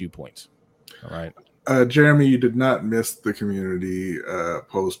 subscribing gets you points. All right. Jeremy, you did not miss the community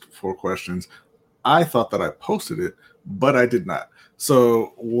post for questions. I thought that I posted it, but I did not.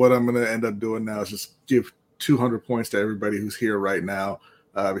 So what I'm going to end up doing now is just give 200 points to everybody who's here right now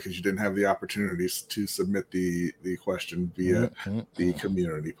because you didn't have the opportunities to submit the question via the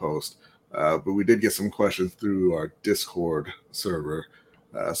community post. But we did get some questions through our Discord server.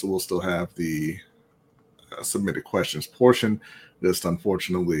 So we'll still have the submitted questions portion. Just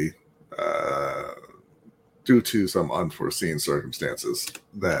unfortunately, due to some unforeseen circumstances,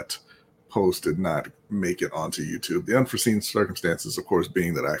 that post did not make it onto YouTube. The unforeseen circumstances, of course,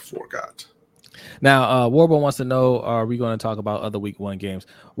 being that I forgot. Now, Warbone wants to know, are we going to talk about other week 1 games?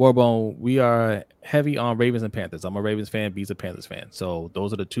 Warbone, we are heavy on Ravens and Panthers. I'm a Ravens fan, B's a Panthers fan. So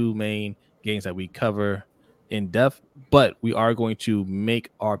those are the two main games that we cover in depth, but we are going to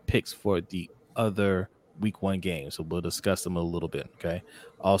make our picks for the other week 1 games. So we'll discuss them a little bit. Okay.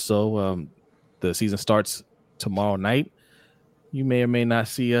 Also, the season starts tomorrow night. you may or may not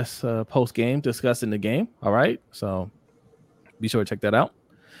see us post game discussing the game. All right, so be sure to check that out.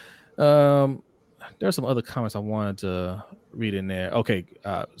 There are some other comments I wanted to read in there. Okay,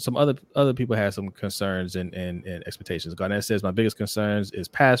 some other people had some concerns and expectations. Garnett says my biggest concerns is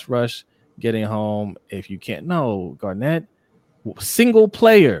pass rush, getting home. If you can't, no, Garnett, single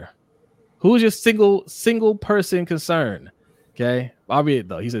player. Who's your single person concern? Okay, I'll read it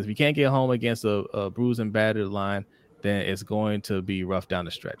though. He says if you can't get home against a bruised and battered line, then it's going to be rough down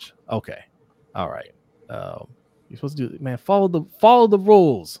the stretch. Okay, all right. You're supposed to do, man. Follow the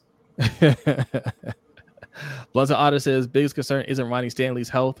rules. Blunted Otter says biggest concern isn't Ronnie Stanley's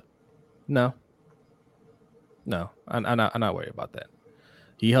health. No, I'm not worried about that.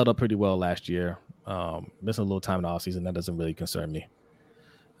 He held up pretty well last year. Missing a little time in the offseason, that doesn't really concern me.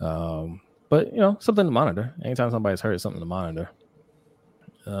 But something to monitor. Anytime somebody's hurt, something to monitor.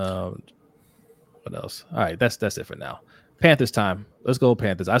 What else? All right, that's it for now. Panthers time. Let's go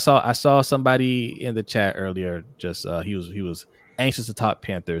Panthers. I saw somebody in the chat earlier. Just he was anxious to talk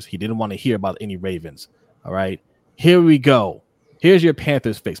Panthers. He didn't want to hear about any Ravens. All right, here we go. Here's your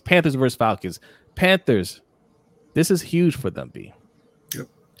Panthers fix. Panthers versus Falcons. Panthers. This is huge for them. B. Yep.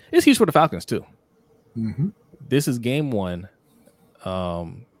 It's huge for the Falcons too. Mm-hmm. This is game one.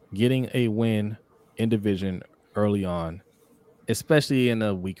 Getting a win in division early on, especially in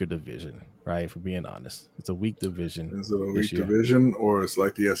a weaker division, right? For being honest, it's a weak division. Is it a weak division, or it's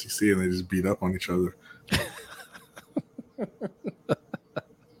like the SEC and they just beat up on each other?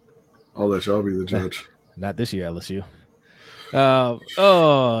 I'll let y'all be the judge. Not this year, LSU. That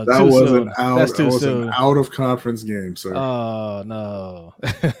was an out of conference game, sir. Oh no.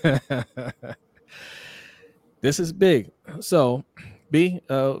 This is big. So, B,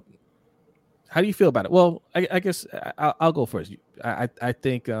 how do you feel about it? Well, I guess I'll go first. I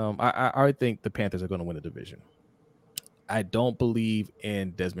think I think the Panthers are going to win the division. I don't believe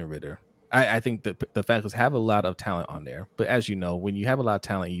in Desmond Ridder. I think that the Falcons have a lot of talent on there, but as you know, when you have a lot of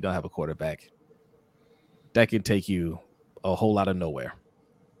talent, and you don't have a quarterback, that can take you a whole lot of nowhere.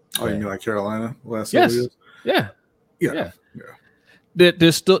 Oh, you mean like Carolina last yes. years? Yeah.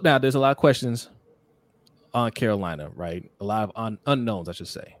 There's a lot of questions on Carolina, right? A lot of unknowns, I should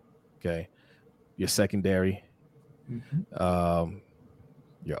say. Okay, your secondary,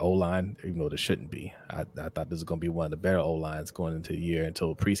 your O-line, even though there shouldn't be. I thought this was going to be one of the better O-lines going into the year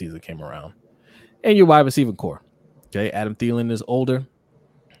until preseason came around. And your wide receiver core. Okay, Adam Thielen is older,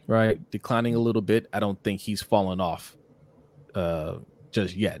 right? Declining a little bit. I don't think he's fallen off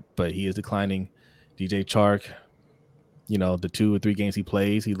just yet, but he is declining. DJ Chark, the 2 or 3 games he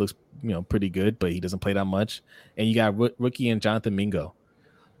plays, he looks pretty good, but he doesn't play that much. And you got rookie and Jonathan Mingo.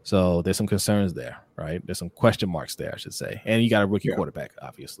 So there's some concerns there, right? There's some question marks there, I should say. And you got a rookie quarterback,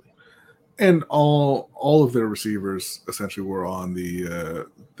 obviously. And all of their receivers essentially were on the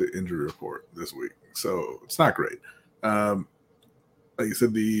injury report this week. So it's not great. Like you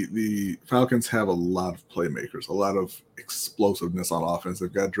said, the Falcons have a lot of playmakers, a lot of explosiveness on offense.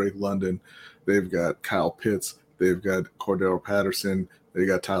 They've got Drake London. They've got Kyle Pitts. They've got Cordero Patterson. They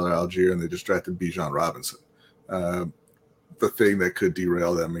got Tyler Algier, and they just drafted Bijan Robinson. The thing that could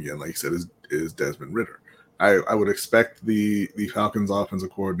derail them again, like you said, is Desmond Ridder. I would expect the Falcons offensive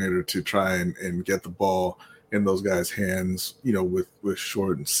coordinator to try and get the ball in those guys' hands, with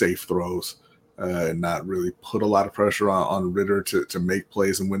short and safe throws, and not really put a lot of pressure on Ridder to make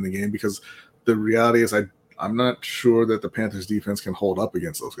plays and win the game, because the reality is I'm not sure that the Panthers defense can hold up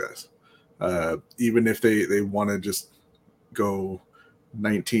against those guys. Even if they want to just go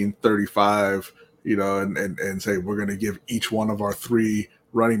 19-35, and say we're going to give each one of our 3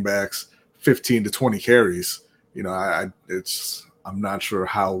 running backs 15 to 20 carries. I'm not sure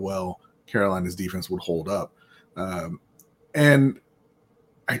how well Carolina's defense would hold up. And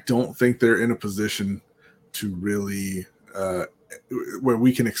I don't think they're in a position to really where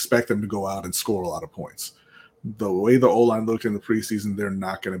we can expect them to go out and score a lot of points. The way the O-line looked in the preseason, they're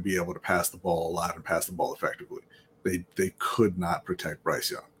not going to be able to pass the ball a lot and pass the ball effectively. They could not protect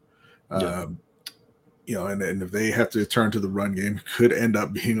Bryce Young. And if they have to turn to the run game, it could end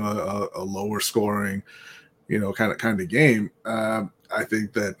up being a lower scoring, kind of game. I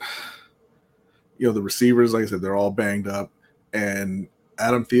think that, the receivers, like I said, they're all banged up, and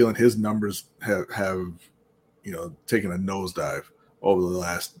Adam Thielen, his numbers have taken a nosedive over the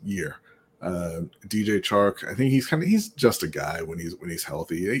last year. DJ Chark, I think he's just a guy when he's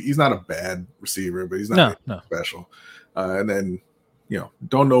healthy. He's not a bad receiver, but he's not special. And then,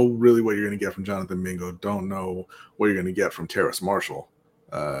 don't know really what you're going to get from Jonathan Mingo. Don't know what you're going to get from Terrace Marshall,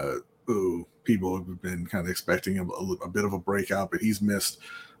 who people have been kind of expecting a bit of a breakout, but he's missed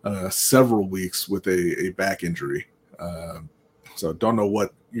several weeks with a back injury. So don't know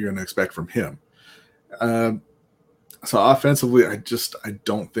what you're going to expect from him. So offensively, I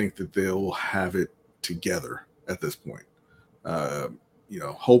don't think that they'll have it together at this point.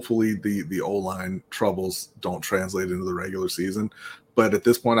 Hopefully the O-line troubles don't translate into the regular season, but at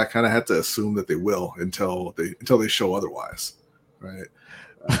this point, I kind of have to assume that they will until they show otherwise, right?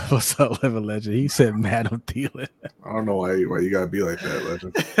 What's up, Living Legend? He said Madam Thielen. I don't know why you gotta be like that,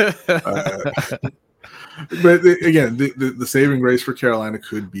 Legend. But again, the saving grace for Carolina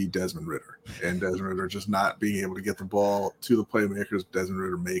could be Desmond Ridder, and Desmond Ridder just not being able to get the ball to the playmakers. Desmond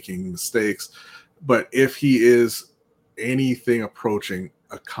Ridder making mistakes, but if he is anything approaching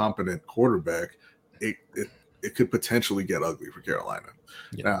a competent quarterback, it could potentially get ugly for Carolina.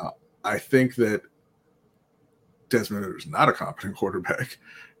 Yeah. Now, I think that Desmond Ridder is not a competent quarterback,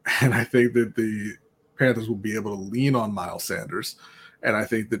 and I think that the Panthers will be able to lean on Miles Sanders, and I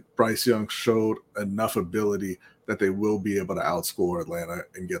think that Bryce Young showed enough ability that they will be able to outscore Atlanta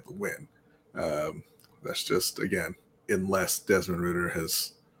and get the win. That's just, again, unless Desmond Ridder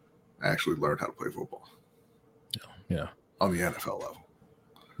has actually learned how to play football. Yeah. On the NFL level.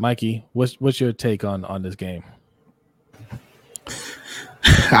 Mikey, what's your take on this game?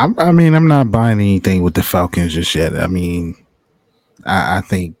 I mean, I'm not buying anything with the Falcons just yet. I mean, I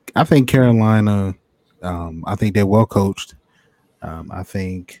think Carolina, I think they're well coached. I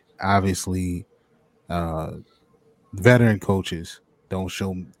think obviously veteran coaches don't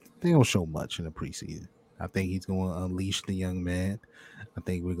show much in the preseason. I think he's going to unleash the young man. I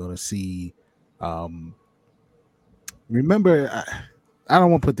think we're going to see. Remember, I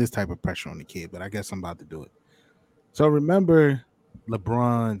don't want to put this type of pressure on the kid, but I guess I'm about to do it. So remember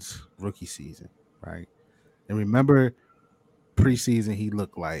LeBron's rookie season, right? And remember preseason, he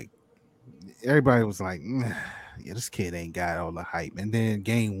looked like everybody was like, yeah, this kid ain't got all the hype. And then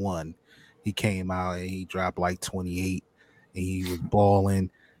game 1, he came out and he dropped like 28 and he was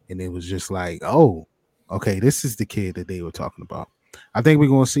balling. And it was just like, oh, okay, this is the kid that they were talking about. I think we're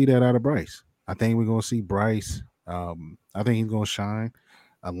going to see that out of Bryce. I think we're going to see Bryce. I think he's going to shine.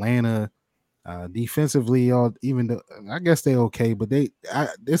 Atlanta, defensively, even though I guess they're okay, but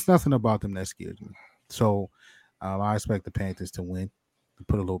there's nothing about them that scares me. So I expect the Panthers to win, to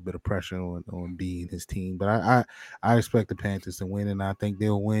put a little bit of pressure on B and his team. But I expect the Panthers to win, and I think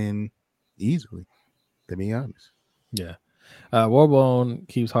they'll win easily, to be honest. Yeah. Warbone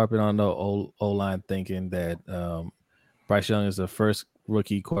keeps harping on the O-line, thinking that Bryce Young is the first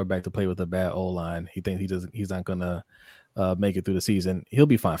rookie quarterback to play with a bad O-line. He thinks he's not gonna make it through the season. He'll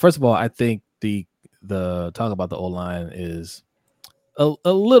be fine. First of all, I think the talk about the O-line is a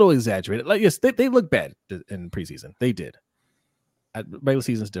little exaggerated. Like, yes, they look bad in preseason. They did. Regular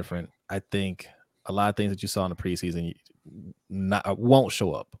season is different. I think a lot of things that you saw in the preseason won't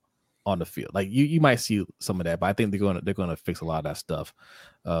show up on the field. Like you might see some of that, but I think they're gonna fix a lot of that stuff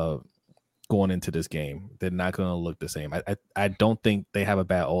going into this game. They're not gonna look the same. I don't think they have a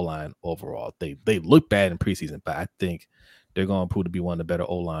bad O-line overall. They look bad in preseason, but I think they're gonna prove to be one of the better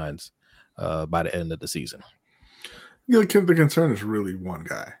O-lines by the end of the season. The concern is really one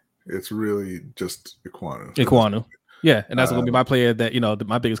guy. It's really just Ekwonu. Yeah, and that's going to be my player that,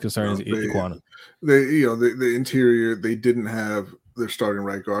 my biggest concern is Ekwonu. The interior, they didn't have their starting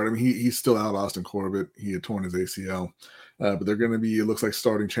right guard. I mean, he's still out, Austin Corbett. He had torn his ACL. But they're going to be, it looks like,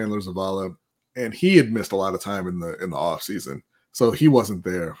 starting Chandler Zavala. And he had missed a lot of time in the offseason. So he wasn't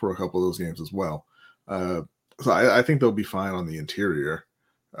there for a couple of those games as well. So I think they'll be fine on the interior.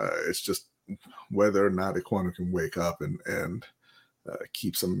 It's just whether or not Ekwonu can wake up and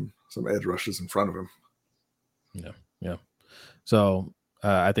keep some edge rushes in front of him. Yeah. So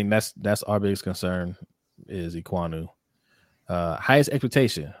I think that's our biggest concern is Ekwonu. Highest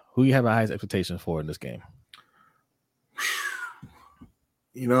expectation. Who you have a highest expectation for in this game?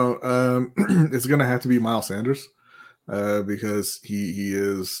 It's going to have to be Miles Sanders because he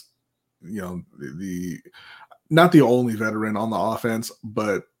is, the not the only veteran on the offense,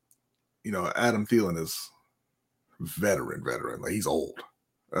 but Adam Thielen is veteran. Like, he's old.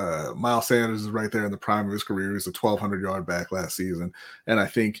 Miles Sanders is right there in the prime of his career. He's a 1,200-yard back last season, and I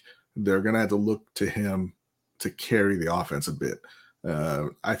think they're going to have to look to him to carry the offense a bit.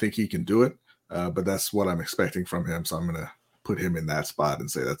 I think he can do it, but that's what I'm expecting from him. So I'm going to put him in that spot and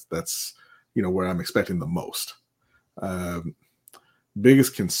say that's where I'm expecting the most.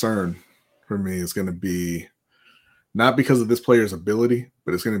 Biggest concern for me is going to be not because of this player's ability,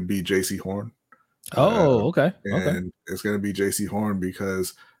 but it's going to be J.C. Horn. Okay. And it's going to be J.C. Horn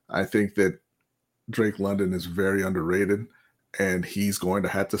because I think that Drake London is very underrated, and he's going to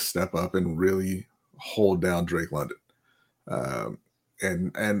have to step up and really hold down Drake London.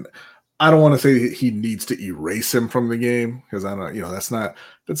 And I don't want to say he needs to erase him from the game because I don't,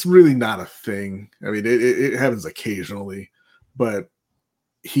 that's really not a thing. I mean, it happens occasionally, but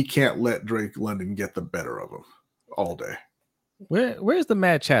he can't let Drake London get the better of him all day. Where's the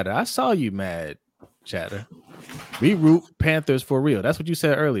mad chatter? I saw you mad chatter. We root Panthers for real. That's what you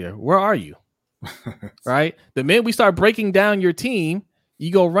said earlier. Where are you? Right? The minute we start breaking down your team,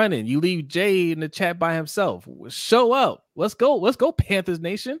 you go running. You leave Jay in the chat by himself. Show up. Let's go. Let's go, Panthers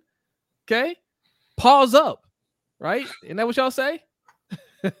Nation. Okay? Pause up. Right? Isn't that what y'all say?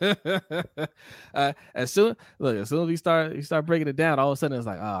 As soon as we start breaking it down, all of a sudden it's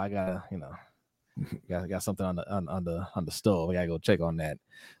like, oh, I gotta, got something on the stove. I gotta go check on that.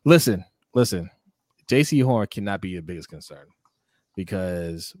 Listen. JC Horn cannot be your biggest concern.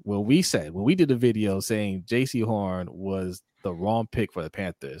 Because when we did the video saying JC Horn was the wrong pick for the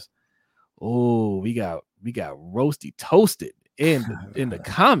Panthers, oh, we got roasty toasted in the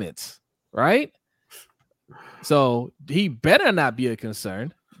comments, right? So he better not be a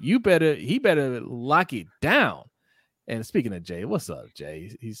concern. He better lock it down. And speaking of Jay, what's up,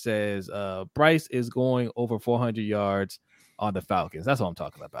 Jay? He says Bryce is going over 400 yards on the Falcons. That's what I'm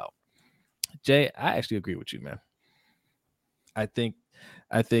talking about. Jay, I actually agree with you, man. I think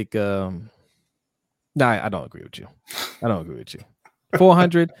I don't agree with you.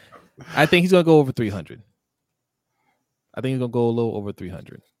 400. I think he's gonna go over 300. I think he's gonna go a little over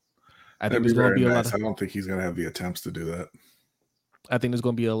 300. I think there's gonna be a lot. I don't think he's gonna have the attempts to do that. I think there's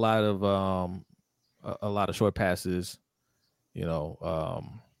gonna be a lot of short passes,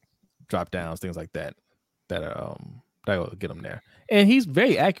 drop downs, things like that that will get him there. And he's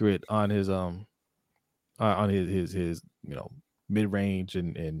very accurate on his mid range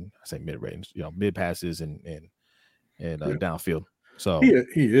and I say mid range, mid passes and downfield. So he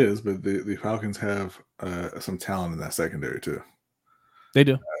is, but the Falcons have some talent in that secondary too. They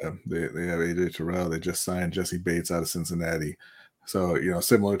do. They have AJ Terrell. They just signed Jesse Bates out of Cincinnati. So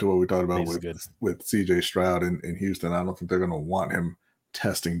similar to what we talked about with CJ Stroud in Houston, I don't think they're going to want him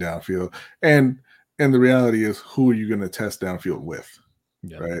testing downfield. And the reality is, who are you going to test downfield with?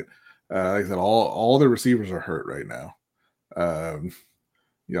 Yeah. Right. Like I said, all the receivers are hurt right now. I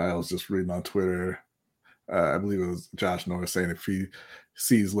was just reading on Twitter. I believe it was Josh Norris saying if he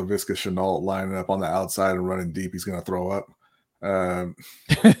sees Laviska Shenault lining up on the outside and running deep, he's going to throw up. I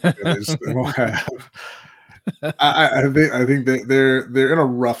think that they're in a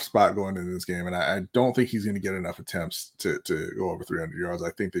rough spot going into this game, and I don't think he's going to get enough attempts to go over 300 yards.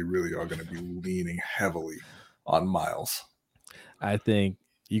 I think they really are going to be leaning heavily on Miles. I think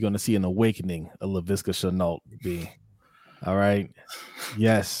you're going to see an awakening of Laviska Shenault. All right.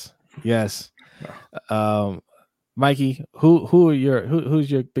 Yes. Mikey, who's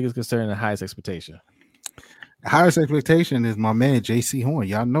your biggest concern and highest expectation? Highest expectation is my man JC Horn.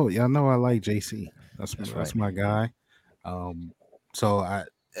 Y'all know I like JC. That's my guy. So I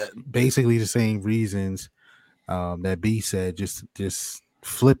basically the same reasons that B said, just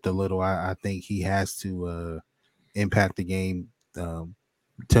flipped a little. I think he has to impact the game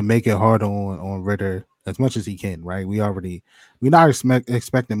to make it harder on Ritter as much as he can. Right? We're not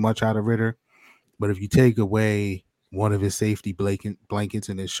expecting much out of Ritter, but if you take away one of his safety blankets,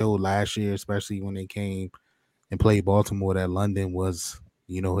 and it showed last year, especially when they came and played Baltimore, that London was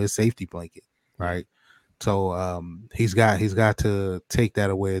his safety blanket, right? So he's got to take that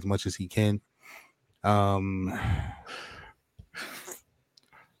away as much as he can.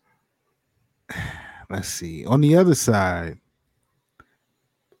 Let's see. On the other side,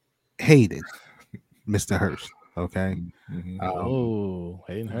 Hayden, Mr. Hurst. Okay.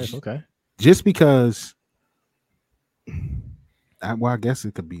 Mm-hmm. Hayden Hurst. Okay. Just because, I guess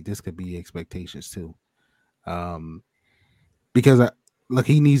this could be expectations too. Because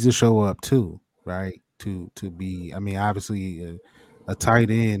he needs to show up too, right? To be, obviously a tight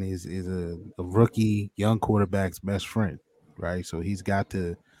end is a rookie young quarterback's best friend, right? So he's got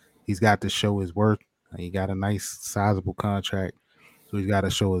to show his worth. He got a nice sizable contract, so he's got to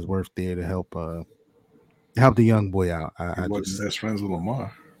show his worth there to help the young boy out. He wasn't best friends with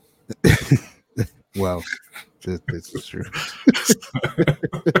Lamar. Well, this is true.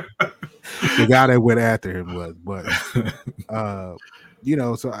 The guy that went after him was, but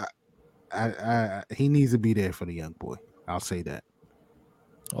so I he needs to be there for the young boy. I'll say that.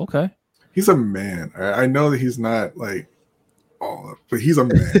 Okay. He's a man. I know that he's not but he's a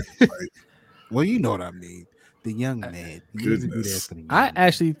man. Well, you know what I mean. The young man. He needs to be there for the young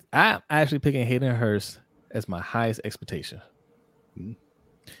man. I'm actually picking Hayden Hurst as my highest expectation. Mm-hmm.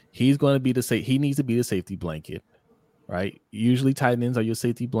 He's going to be he needs to be the safety blanket, right? Usually tight ends are your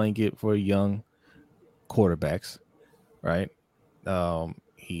safety blanket for young quarterbacks, right?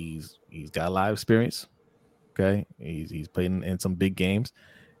 he's got a lot of experience. Okay, he's played in some big games,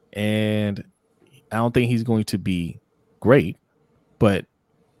 and I don't think he's going to be great, but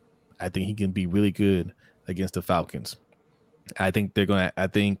I think he can be really good against the Falcons. I think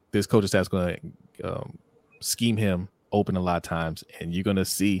this coaching staff is going to scheme him open a lot of times, and you're going to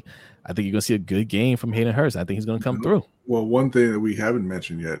see. I think you're going to see a good game from Hayden Hurst. I think he's going to come through. Well, one thing that we haven't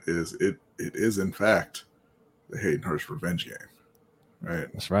mentioned yet is it is in fact the Hayden Hurst revenge game, right?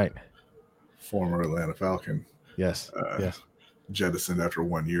 That's right. Former Atlanta Falcon. Yes. Yes. Jettisoned after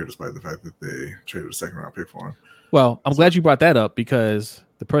 1 year, despite the fact that they traded a second-round pick for him. Well, I'm glad you brought that up because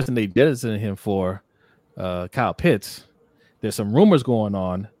the person they jettisoned him for, Kyle Pitts, there's some rumors going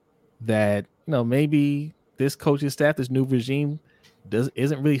on that maybe this coaching staff, this new regime,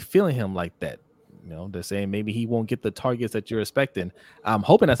 isn't really feeling him like that. They're saying maybe he won't get the targets that you're expecting. I'm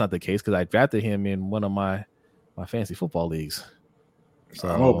hoping that's not the case because I drafted him in one of my fantasy football leagues. So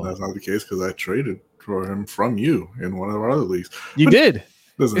I'm hoping that's not the case because I traded for him from you in one of our other leagues. You did.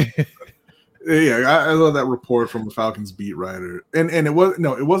 Listen, yeah, I love that report from the Falcons beat writer, and it wasn't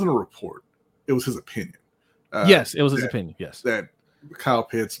a report; it was his opinion. Yes, it was his opinion. Yes, that Kyle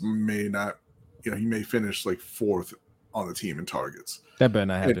Pitts may not, he may finish like 4th on the team in targets. That better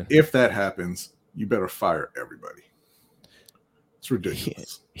not happen. And if that happens, you better fire everybody. It's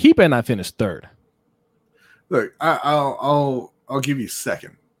ridiculous. He better not finish 3rd. Look, I'll give you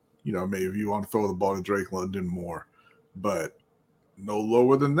 2nd. Maybe if you want to throw the ball to Drake London more, but no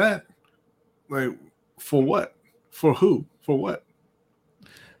lower than that. Like, for what? For who? For what?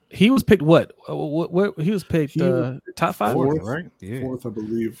 He was picked what? He was picked top 5, 4th, right? Yeah. 4th, I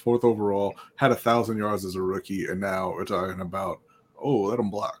believe. 4th overall. Had 1,000 yards as a rookie, and now we're talking about let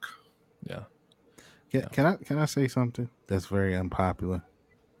him block. Yeah. Can I say something that's very unpopular?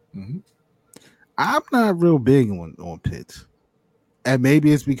 Mm-hmm. I'm not real big on Pitts, and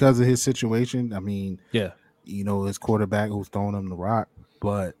maybe it's because of his situation. I mean, yeah, his quarterback who's throwing him the rock,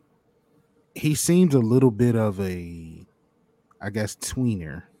 but he seems a little bit of a, I guess,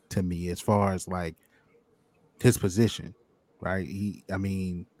 tweener to me as far as like his position, right?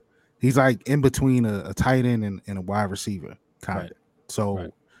 He's like in between a tight end and a wide receiver, kind of. Right. So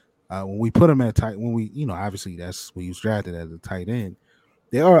right. When we put him at tight, obviously that's when he was drafted as a tight end.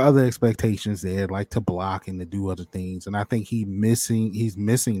 There are other expectations there, like to block and to do other things, and I think he's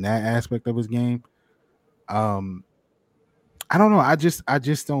missing that aspect of his game. I don't know. I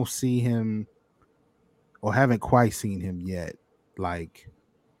just don't see him, or haven't quite seen him yet. Like,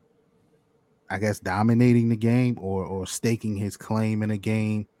 I guess dominating the game or staking his claim in a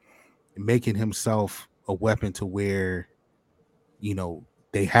game, making himself a weapon to where,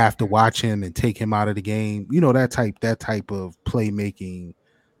 they have to watch him and take him out of the game. That type of playmaking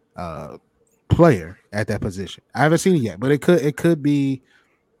player at that position. I haven't seen it yet, but it could be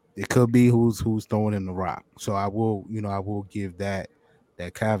who's throwing him the rock. So I will give that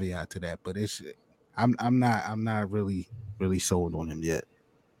caveat to that. But I'm not really sold on him yet.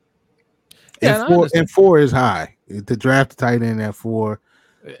 Yeah, and 4 is high. To draft a tight end at 4,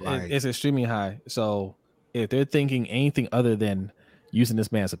 it's extremely high. So if they're thinking anything other than using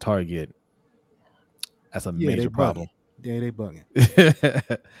this man as a target, that's a major problem. Yeah, they bugging.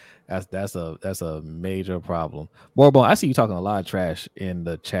 That's a major problem. Borbon, I see you talking a lot of trash in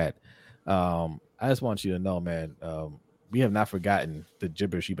the chat. I just want you to know, man, we have not forgotten the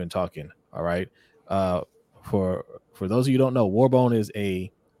gibberish you've been talking. All right. For those of you who don't know, Warbone is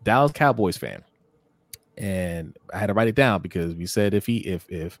a Dallas Cowboys fan, and I had to write it down because we said if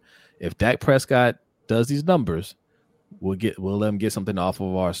Dak Prescott does these numbers, we'll let him get something off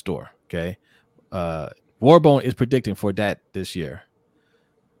of our store. Okay. Warbone is predicting for that this year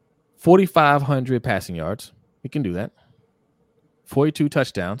 4,500 passing yards. We can do that. 42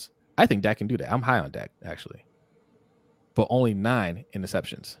 touchdowns. I think Dak can do that. I'm high on Dak, actually. But only 9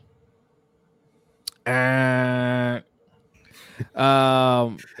 interceptions. Warbone,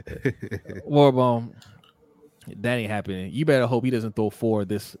 that ain't happening. You better hope he doesn't throw 4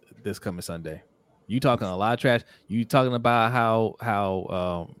 this coming Sunday. You talking a lot of trash. You talking about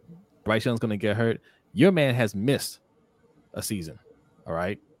how Bryce Young's going to get hurt. Your man has missed a season, all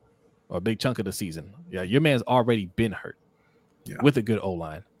right? Or a big chunk of the season. Yeah, your man's already been hurt with a good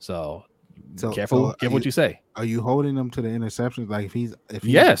O-line. So careful what you say. Are you holding him to the interceptions? Like if he's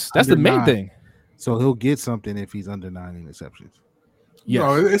yes, that's the main thing. So he'll get something if he's under 9 interceptions. Yes.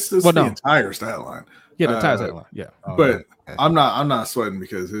 No, it's the entire stat line. Yeah, the entire stat line. Yeah. But okay. I'm not sweating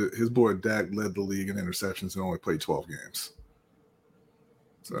because his boy Dak led the league in interceptions and only played 12 games.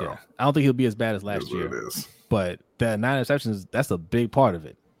 So yeah. I don't think he'll be as bad as last year. It is. But the 9 interceptions, that's a big part of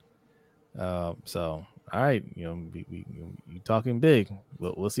it. So All right, you talking big.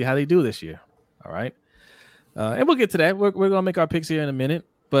 We'll see how they do this year. All right, and we'll get to that. We're gonna make our picks here in a minute,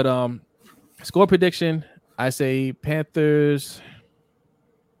 but score prediction. I say Panthers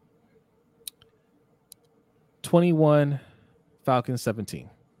 21, Falcons 17.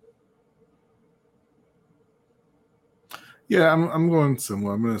 Yeah, I'm going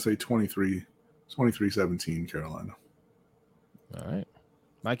similar. I'm going to say 23-17 Carolina. All right,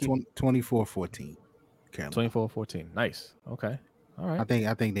 Mikey. 24-14 Carolina. 24-14. Nice. Okay. All right. I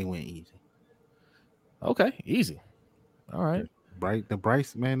think they went easy. Okay, easy. All right. The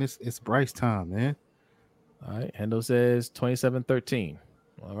Bryce, man, it's Bryce time, man. All right. Hendo says 27-13.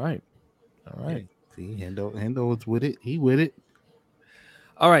 All right. All right. Yeah. See, Hendo was with it. He with it.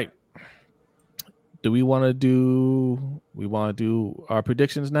 All right. Do we want to do our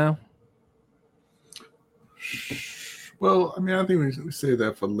predictions now? Well, I mean, I think we say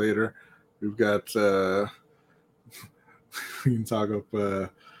that for later. We've got we can talk up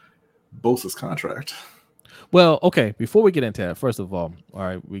Bosa's contract. Well, okay. Before we get into that, first of all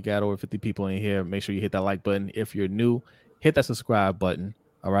right, we got over 50 people in here. Make sure you hit that like button. If you're new, hit that subscribe button.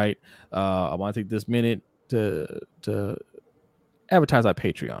 All right. I want to take this minute to advertise our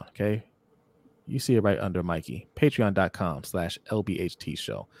Patreon. Okay. You see it right under Mikey. Patreon.com/LBHT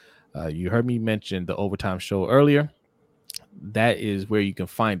show. You heard me mention the overtime show earlier. That is where you can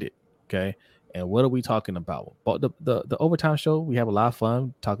find it. Okay. And what are we talking about? The overtime show, we have a lot of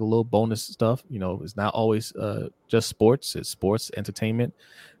fun, talk a little bonus stuff. It's not always just sports. It's sports, entertainment.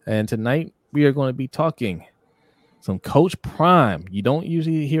 And tonight we are going to be talking some Coach Prime. You don't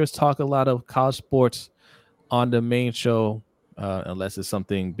usually hear us talk a lot of college sports on the main show unless it's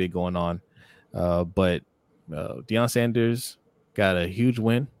something big going on. But Deion Sanders got a huge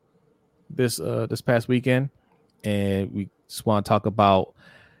win this past weekend. And we just want to talk about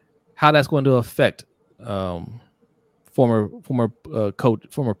how that's going to affect former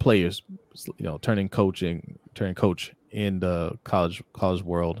players, turning coach in the college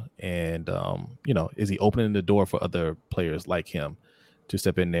world, and is he opening the door for other players like him to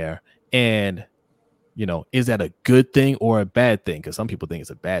step in there? And is that a good thing or a bad thing? Because some people think it's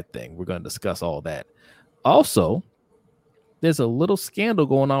a bad thing. We're going to discuss all that. Also, there's a little scandal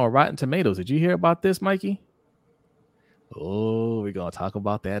going on with Rotten Tomatoes. Did you hear about this, Mikey? Oh, we're gonna talk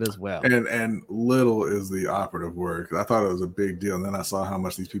about that as well. And little is the operative word. I thought it was a big deal, and then I saw how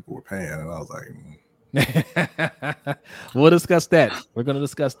much these people were paying, and I was like, We'll discuss that. We're gonna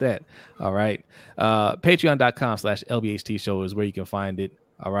discuss that. All right. Patreon.com/LBHT show is where you can find it.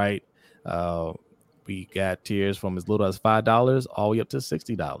 All right. We got tiers from as little as $5 all the way up to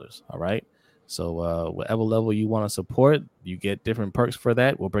 $60. All right. So whatever level you want to support, you get different perks for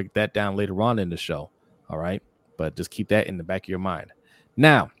that. We'll break that down later on in the show. All right. But just keep that in the back of your mind.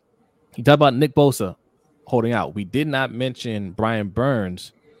 Now, you talk about Nick Bosa holding out. We did not mention Brian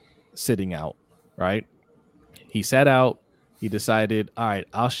Burns sitting out, right? He sat out. He decided, all right,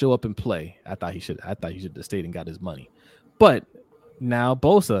 I'll show up and play. I thought he should have stayed and got his money. But now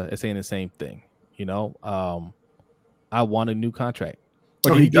Bosa is saying the same thing. I want a new contract.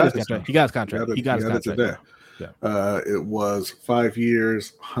 He got his contract. He got his contract. He got his contract today. Yeah. It was 5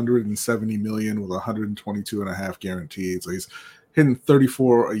 years, $170 million with 122.5 guaranteed. So he's hitting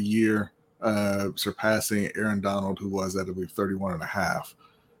 34 a year, surpassing Aaron Donald, who was at, I believe,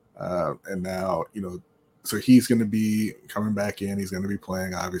 31.5. And now, so he's going to be coming back in. He's going to be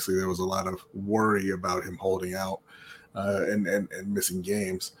playing. Obviously, there was a lot of worry about him holding out and missing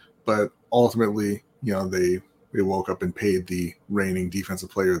games. But ultimately, they woke up and paid the reigning defensive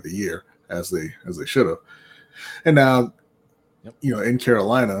player of the year as they should have. And now, in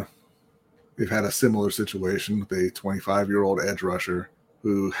Carolina, they've had a similar situation with a 25-year-old edge rusher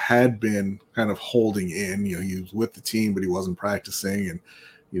who had been kind of holding in. He was with the team, but he wasn't practicing. And,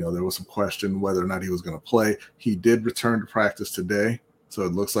 there was some question whether or not he was going to play. He did return to practice today. So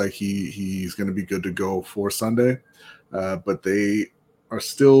it looks like he's going to be good to go for Sunday. But they are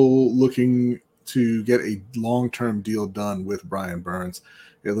still looking to get a long-term deal done with Brian Burns.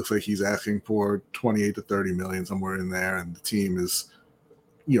 It looks like he's asking for 28 to 30 million, somewhere in there, and the team is,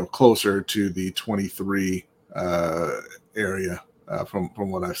 closer to the 23 area from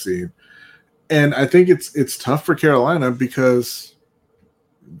what I've seen. And I think it's tough for Carolina because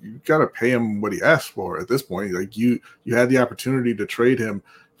you got to pay him what he asked for at this point. Like you had the opportunity to trade him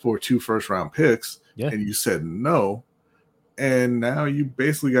for 2 first-round picks, and you said no. And now you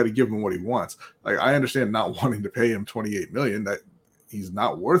basically got to give him what he wants. Like, I understand not wanting to pay him $28 million. That he's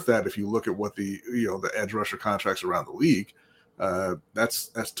not worth that. If you look at what the edge rusher contracts around the league,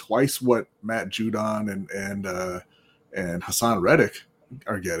 that's twice what Matt Judon and Hassan Reddick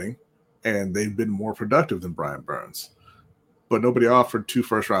are getting. and they've been more productive than Brian Burns. But nobody offered 2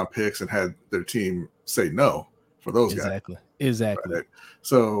 first-round picks and had their team say no for those guys. Exactly. Right?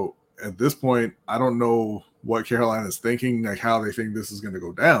 So at this point, I don't know what Carolina is thinking, like how they think this is going to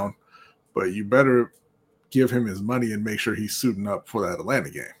go down, but you better give him his money and make sure he's suiting up for that Atlanta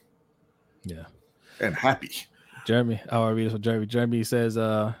game. Yeah. And happy. Jeremy, I'll read this from Jeremy. Jeremy says,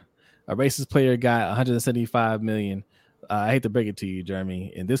 a racist player got $175 million. I hate to break it to you,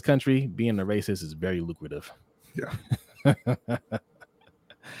 Jeremy. In this country, being a racist is very lucrative. Yeah.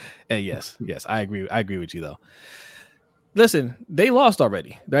 And yes, I agree. I agree with you though. Listen, they lost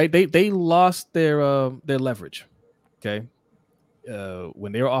already, right? They lost their leverage. Okay.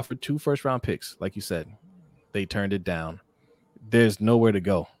 When they were offered 2 first-round picks, like you said, they turned it down. There's nowhere to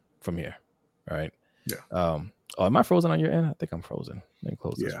go from here. All right. Yeah. Am I frozen on your end? I think I'm frozen. Let me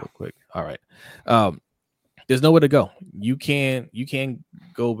close this real quick. All right. There's nowhere to go. You can't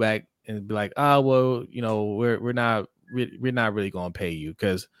go back and be like, well, we're not really going to pay you,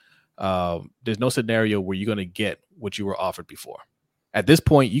 because there's no scenario where you're going to get what you were offered before. At this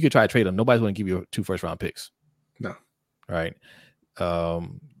point, you could try to trade them. Nobody's going to give you 2 first-round picks. No. Right.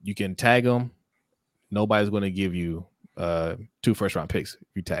 You can tag them. Nobody's going to give you 2 first-round picks if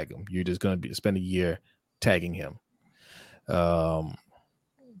you tag him. You're just going to spend a year tagging him.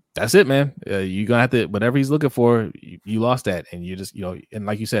 That's it, man. You're going to have to, whatever he's looking for, you lost that. And you just, and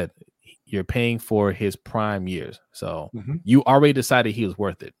like you said, you're paying for his prime years. So you already decided he was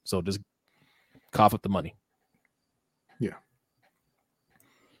worth it. So just cough up the money. Yeah.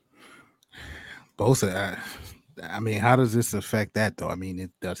 Bosa, I mean, how does this affect that, though? I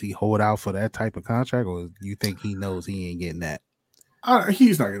mean, does he hold out for that type of contract, or do you think he knows he ain't getting that? He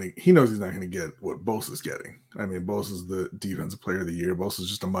knows he's not gonna get what Bosa's getting. I mean, Bosa's the defensive player of the year. Bosa's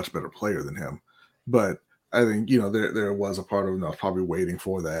just a much better player than him. But I think there was a part of him that was probably waiting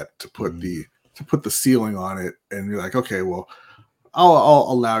for that to put the ceiling on it, and you're like, okay, well, I'll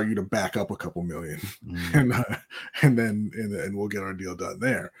allow you to back up a couple million, and then we'll get our deal done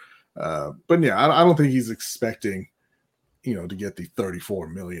there. But yeah, I don't think he's expecting, to get the 34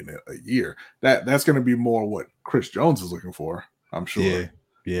 million a year. That's going to be more what Chris Jones is looking for, I'm sure.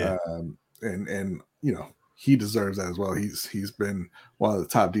 Yeah. And he deserves that as well. He's been one of the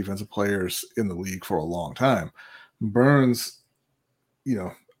top defensive players in the league for a long time. Burns,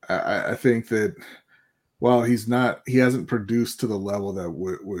 I think that while he hasn't produced to the level that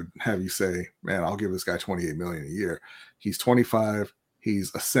would have you say, man, I'll give this guy 28 million a year. He's 25.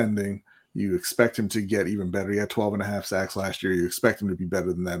 He's ascending. You expect him to get even better. He had 12.5 sacks last year. You expect him to be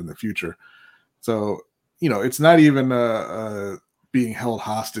better than that in the future. So, it's not even a being held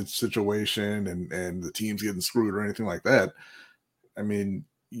hostage situation and the team's getting screwed or anything like that. I mean,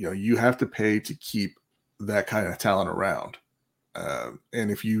 you have to pay to keep that kind of talent around.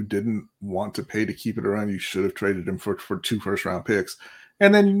 And if you didn't want to pay to keep it around, you should have traded him for 2 first-round picks.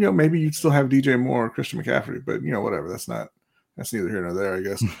 And then, maybe you'd still have DJ Moore or Christian McCaffrey, but, whatever. That's neither here nor there, I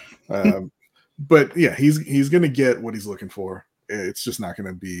guess. But yeah, he's going to get what he's looking for. It's just not going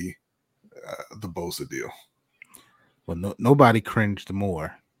to be the Bosa deal. Well, nobody cringed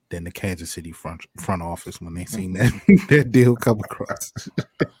more than the Kansas City front office when they seen that deal come across.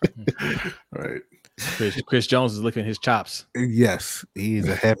 Right. Chris Jones is licking his chops. Yes, he is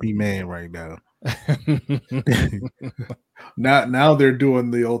a happy man right now. Now they're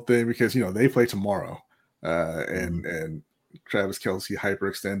doing the old thing because they play tomorrow, and Travis Kelce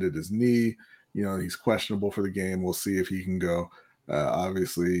hyperextended his knee. He's questionable for the game. We'll see if he can go.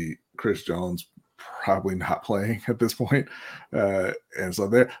 Obviously, Chris Jones probably not playing at this point, and so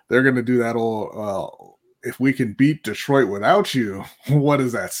they're going to do that all. If we can beat Detroit without you, what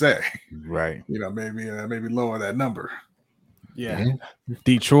does that say? Right. Maybe lower that number. Yeah.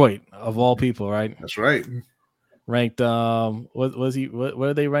 Detroit of all people, right? That's right. Ranked what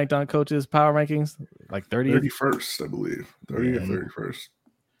are they ranked on coaches power rankings? Like 31st, I believe. 30th or 31st.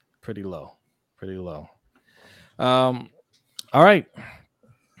 Pretty low. All right.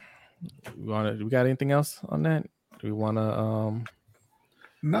 We got anything else on that? Do we want to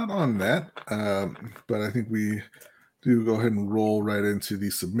Not on that, but I think we do go ahead and roll right into the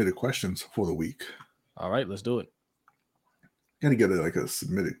submitted questions for the week. All right, let's do it. Gotta get a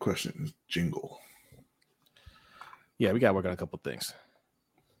submitted questions jingle. Yeah, we got to work on a couple things.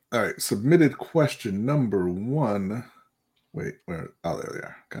 All right, submitted question number 1. Wait, where? Oh, there they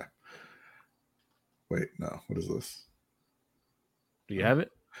are. Okay. Wait, no. What is this? Do you have it?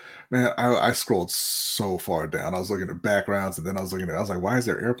 Man, I scrolled so far down. I was looking at backgrounds, and then I was like, why is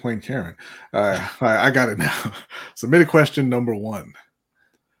there airplane Karen? I got it now. Submitted question number 1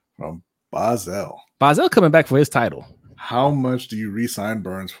 from Bazel. Bazel coming back for his title. how much do you re-sign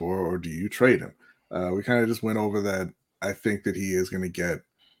Burns for, or do you trade him? We kind of just went over that. I think that he is going to get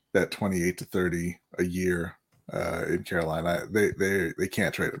that 28 to 30 a year in Carolina. They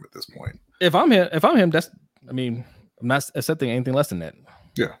can't trade him at this point. If I'm him, that's. I mean, I'm not accepting anything less than that.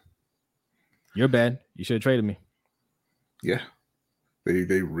 Yeah, you're bad. You should have traded me. Yeah,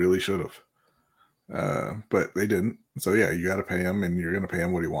 they really should have, but they didn't. So yeah, you got to pay him, and you're going to pay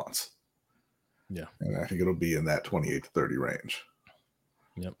him what he wants. Yeah, and I think it'll be in that 28 to 30 range.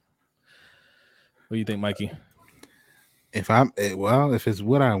 Yep. What do you think, Mikey? If it's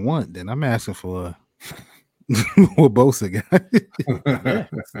what I want, then I'm asking for what Bosa got.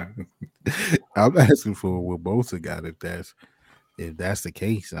 I'm asking for what Bosa got if that's the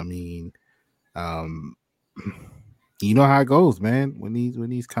case. I mean, you know how it goes, man. When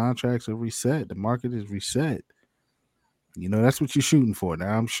these contracts are reset, the market is reset. You know, that's what you're shooting for.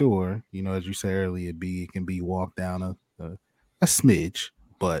 Now, I'm sure, you know, as you said earlier, it can be walked down a smidge,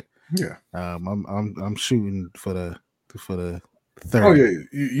 but yeah, I'm shooting for the 30. Oh yeah,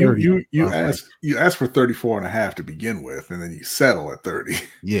 you ask for 34 and a half to begin with, and then you settle at 30.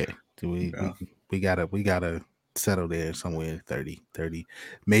 Yeah, we gotta settle there somewhere 30.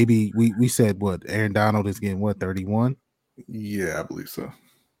 Maybe we said what Aaron Donald is getting 31. Yeah, I believe so.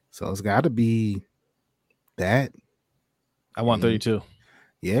 So it's got to be that. I want 32.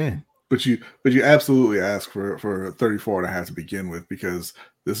 Yeah. But you absolutely ask for 34 and a half to begin with, because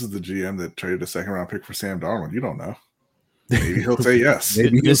this is the GM that traded a second round pick for Sam Darnold. You don't know. Maybe he'll say yes.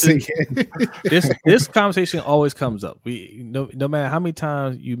 Maybe he'll say yes. This conversation always comes up. No matter how many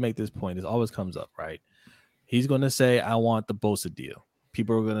times you make this point, it always comes up, right? He's going to say, I want the Bosa deal.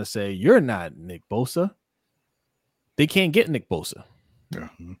 People are going to say, you're not Nick Bosa. They can't get Nick Bosa. Yeah.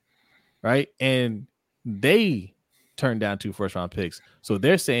 Right? And they turned down 2 first-round picks. So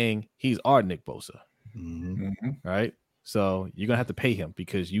they're saying he's our Nick Bosa. Mm-hmm. Right? So you're going to have to pay him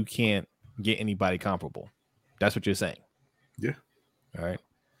because you can't get anybody comparable. That's what you're saying. Yeah. All right.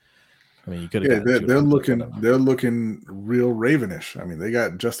 I mean, you could have. Yeah, they're looking real Ravenish. I mean, they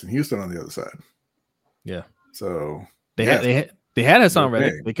got Justin Houston on the other side. Yeah. So they had Hassan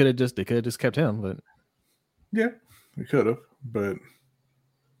Reddick. They could have just kept him, but yeah, they could have, but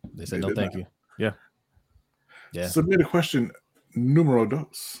they said no, thank you. Yeah. Yeah. Submit a question numero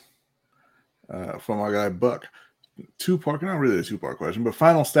dos from our guy Buck. Not really a two-part question, but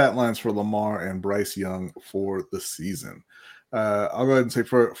final stat lines for Lamar and Bryce Young for the season. I'll go ahead and say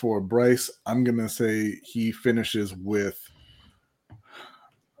for Bryce, I'm going to say he finishes with,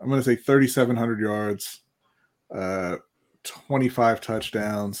 3,700 yards, 25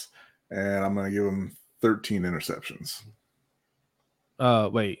 touchdowns, and I'm going to give him 13 interceptions.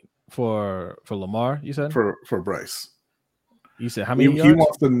 Wait, for Lamar, you said? For Bryce. You said how many yards? He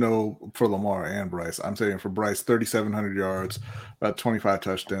wants to know for Lamar and Bryce. I'm saying for Bryce, 3,700 yards, about 25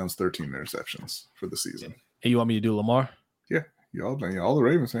 touchdowns, 13 interceptions for the season. And you want me to do Lamar? Yeah. All the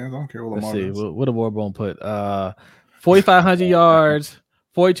Ravens fans, I don't care what Lamar is. What did Warbone put? 4,500 yards,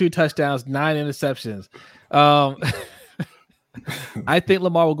 42 touchdowns, 9 interceptions. I think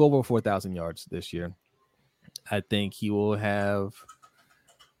Lamar will go over 4,000 yards this year. I think he will have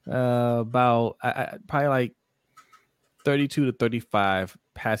about probably like 32 to 35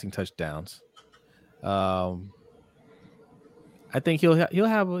 passing touchdowns. I think he's going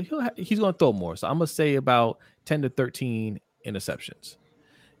to throw more. So I'm going to say about 10 to 13 interceptions.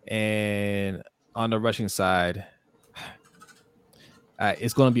 And on the rushing side,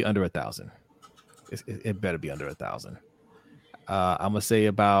 it's going to be under 1,000. It better be under 1,000. I'm going to say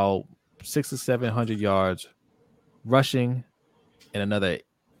about 600 to 700 yards rushing and another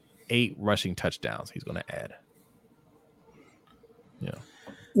 8 rushing touchdowns he's going to add. Yeah.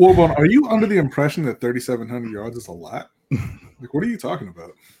 Warbone, are you under the impression that 3,700 yards is a lot? Like, what are you talking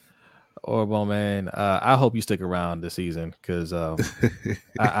about? Warbone, man, I hope you stick around this season because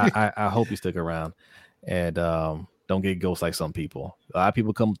I hope you stick around and don't get ghosts like some people. A lot of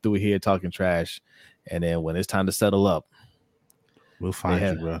people come through here talking trash, and then when it's time to settle up, we'll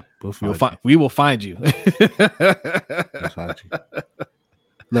find you, bro. We will find you. We'll find you.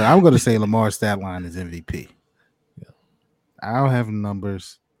 Look, I'm going to say Lamar's stat line is MVP. I don't have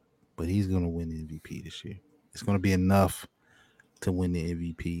numbers, but he's going to win the MVP this year. It's going to be enough to win the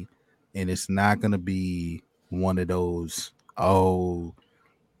MVP, and it's not going to be one of those,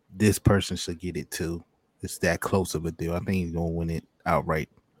 this person should get it too. It's that close of a deal. I think he's going to win it outright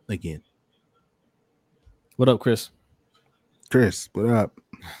again. What up, Chris? Chris, what up?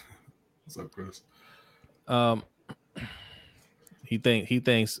 What's up, Chris? He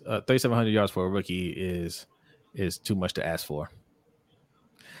thinks 3,700 yards for a rookie is too much to ask for.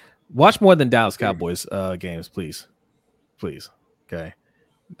 Watch more than Dallas Cowboys games, please. please. Okay.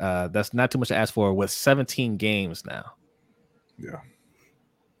 That's not too much to ask for with 17 games now. Yeah.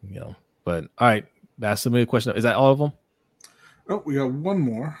 But all right. That's the main question. Is that all of them? Oh, we got one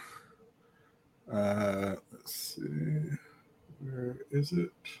more. Let's see. Where is it?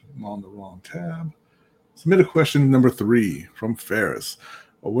 I'm on the wrong tab. Submit a question number 3 from Ferris.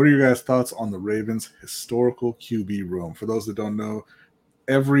 What are your guys' thoughts on the Ravens' historical QB room? For those that don't know,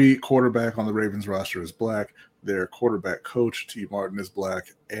 every quarterback on the Ravens roster is black. Their quarterback coach, T. Martin, is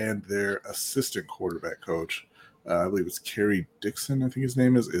black, and their assistant quarterback coach, I believe it's Kerry Dixon, I think his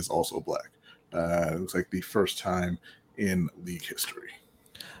name is also black. It looks like the first time in league history.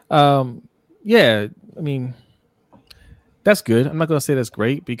 Yeah, I mean, that's good. I'm not going to say that's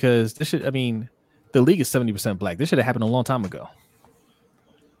great because the league is 70% black. This should have happened a long time ago.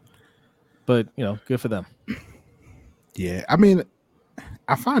 But, good for them. Yeah, I mean,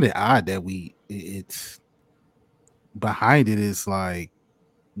 I find it odd that it's behind it is like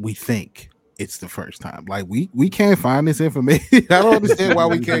we think it's the first time. Like we can't find this information. I don't understand why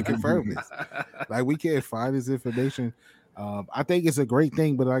we can't confirm this. Like we can't find this information. I think it's a great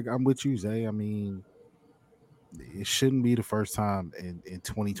thing, but I'm with you, Zay. I mean, it shouldn't be the first time in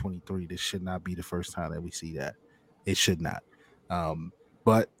 2023. This should not be the first time that we see that. It should not.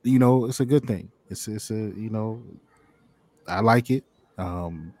 But it's a good thing. It's a I like it.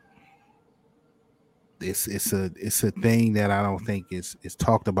 It's a thing that I don't think is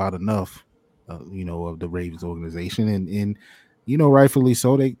talked about enough. Of the Ravens organization, and rightfully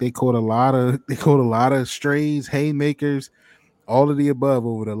so. They caught a lot of strays, haymakers, all of the above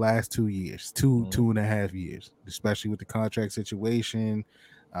over the last 2 years, two and a half years, especially with the contract situation,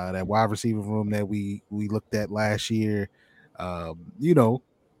 that wide receiver room that we looked at last year. A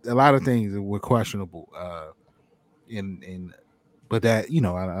lot of things that were questionable. But that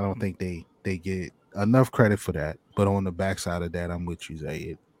I don't think they get enough credit for that. But on the backside of that, I'm with you, Zay.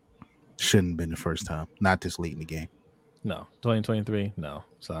 It shouldn't have been the first time, not this late in the game. No, 2023, no.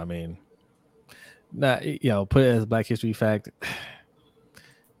 So I mean, put it as a Black History fact.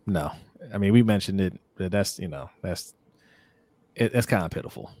 No, I mean we mentioned it, but that's kind of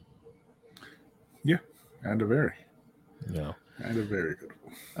pitiful. Yeah, and a very pitiful.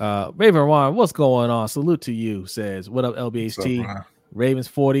 Raven Juan, what's going on? Salute to you. Says, what up, LBHT? What's up, Ravens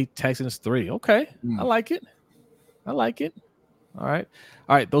 40, Texans 3. Okay, I like it. All right.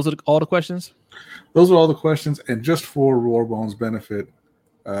 Those are all the questions. Those are all the questions, and just for Roarbone's benefit,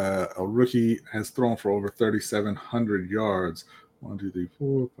 a rookie has thrown for over 3,700 yards. 1, 2, 3,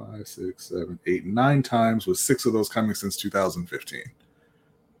 4, 5, 6, 7, 8, 9 times, with 6 of those coming since 2015.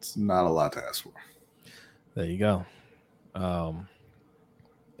 It's not a lot to ask for. There you go. And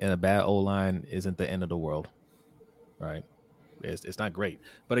a bad O-line isn't the end of the world, right? It's not great.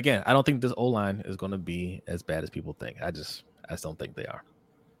 But again, I don't think this O-line is going to be as bad as people think. I just don't think they are.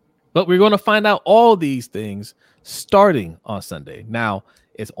 But we're going to find out all these things starting on Sunday. Now,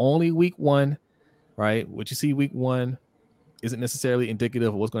 it's only week 1, right? What you see week 1 isn't necessarily indicative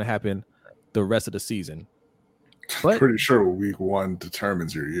of what's going to happen the rest of the season. But pretty sure week 1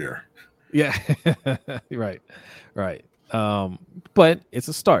 determines your year. Yeah, right. But it's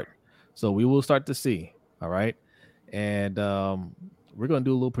a start. So we will start to see. All right. And we're going to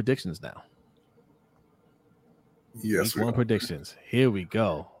do a little predictions now. Yes. Week 1 predictions. Here we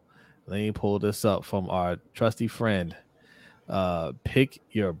go. Let me pull this up from our trusty friend,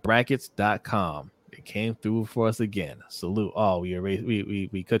 pickyourbrackets.com. It came through for us again. Salute. Oh,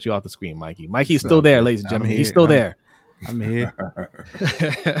 we cut you off the screen, Mikey. Mikey's still there, ladies and gentlemen. He's still there. I'm here.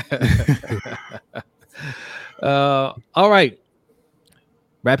 All right.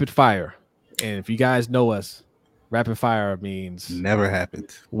 Rapid fire. And if you guys know us, rapid fire means never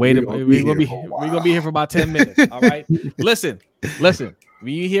happened. We're gonna be here for about 10 minutes. All right. Listen.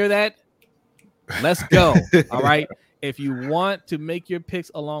 When you hear that, let's go. All right. If you want to make your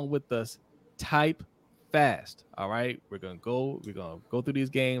picks along with us, type fast. All right. We're gonna go through these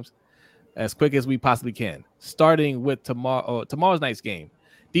games as quick as we possibly can. Starting with tomorrow's night's game.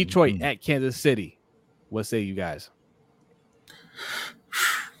 Detroit at Kansas City. What say you guys?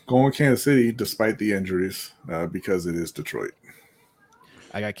 Going with Kansas City despite the injuries, because it is Detroit.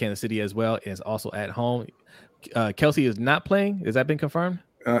 I got Kansas City as well. It's also at home. Kelsey is not playing. Has that been confirmed?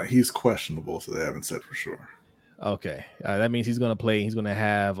 He's questionable, so they haven't said for sure. Okay. That means he's going to play. He's going to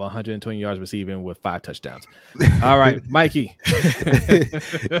have 120 yards receiving with 5 touchdowns. All right, Mikey.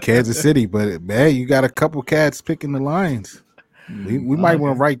 Kansas City, but man, you got a couple cats picking the lines. We might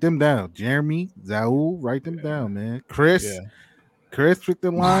want to write them down. Jeremy, Zaul, write them down, man. Chris picked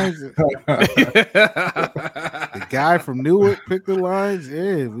the lines. The guy from Newark picked the lines.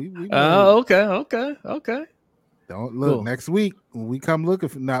 Yeah, we okay. Don't look Cool. next week when we come looking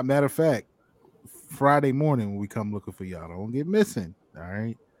for. Not matter of fact, Friday morning when we come looking for y'all. Don't get missing. All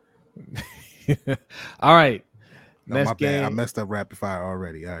right. All right. No, Next my bad. I game. messed up rapid fire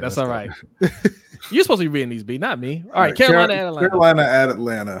already. All right. That's let's all go. right. You're supposed to be reading these, B, not me. All right. Carolina at Atlanta. Carolina at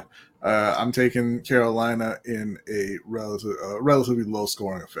Atlanta. I'm taking Carolina in a relatively low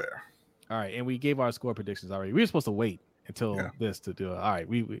scoring affair. All right. And we gave our score predictions already. We were supposed to wait until this to do it. All right.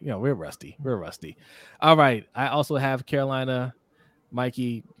 We're rusty. We're rusty. All right. I also have Carolina.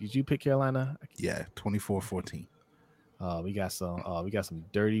 Mikey, did you pick Carolina? Yeah, 24-14. We got some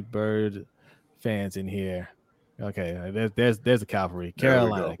Dirty Bird fans in here. Okay, there's the Cavalry.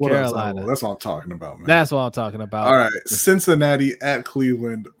 Carolina. Carolina. That's what I'm talking about, man. That's what I'm talking about. All right, Cincinnati at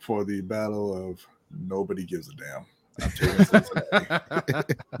Cleveland for the battle of nobody gives a damn. I'm taking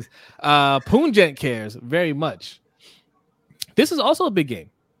Cincinnati. Poonjet cares very much. This is also a big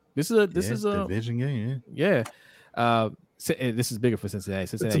game. This is a division game. Yeah. This is bigger for Cincinnati.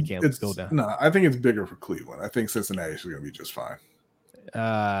 Cincinnati can't go down. No, I think it's bigger for Cleveland. I think Cincinnati is going to be just fine.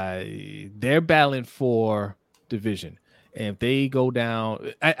 They're battling for division, and if they go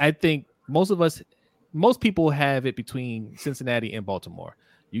down, I think most people have it between Cincinnati and Baltimore.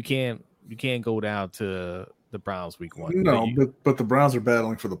 You can't go down to the Browns week 1. No, but the Browns are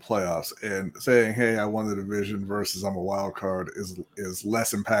battling for the playoffs, and saying, "Hey, I won the division" versus "I'm a wild card" is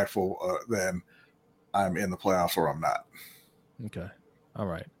less impactful than I'm in the playoffs or I'm not. Okay. All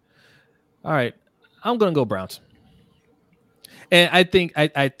right. I'm gonna go Browns. And I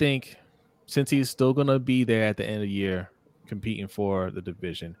think since he's still gonna be there at the end of the year competing for the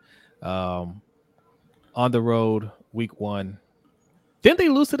division, on the road, week 1. Didn't they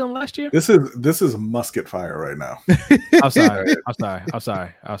lose to them last year? This is musket fire right now. I'm sorry.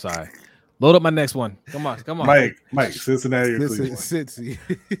 Load up my next one. Come on. Mike, Cincinnati or Cleveland? Cincy.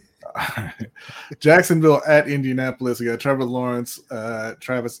 Jacksonville at Indianapolis. We got Trevor Lawrence,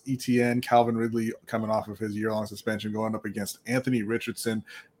 Travis Etienne, Calvin Ridley coming off of his year-long suspension, going up against Anthony Richardson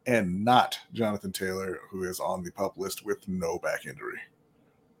and not Jonathan Taylor, who is on the PUP list with no back injury.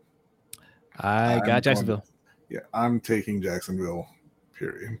 I got Jacksonville. I'm taking Jacksonville,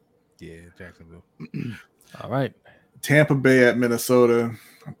 period. Yeah, Jacksonville. All right. Tampa Bay at Minnesota.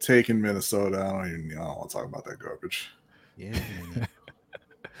 I'm taking Minnesota. I don't want to talk about that garbage. Yeah.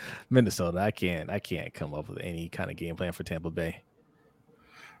 Minnesota. I can't come up with any kind of game plan for Tampa Bay.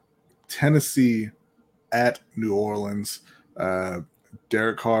 Tennessee at New Orleans.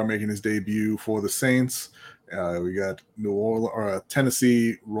 Derek Carr making his debut for the Saints. We got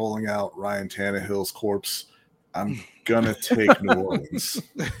Tennessee rolling out Ryan Tannehill's corpse. I'm gonna take New Orleans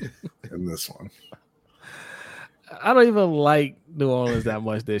in this one. I don't even like New Orleans that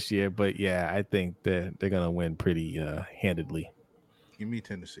much this year, but yeah, I think that they're gonna win pretty handedly. Give me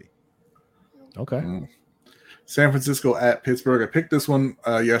Tennessee. Okay. San Francisco at Pittsburgh. I picked this one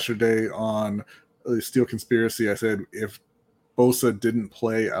yesterday on the Steel Conspiracy. I said if Bosa didn't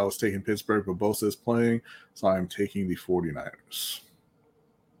play, I was taking Pittsburgh, but Bosa is playing, so I'm taking the 49ers.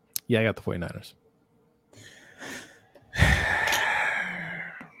 Yeah, I got the 49ers.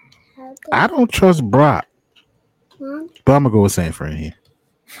 I don't trust Brock, but I'm going to go with San Fran here.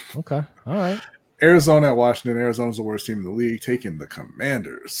 Okay. All right. Arizona at Washington. Arizona's the worst team in the league, taking the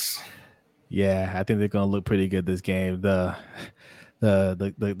Commanders. Yeah, I think they're going to look pretty good this game. The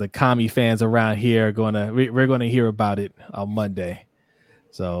commie fans around here are we're going to hear about it on Monday.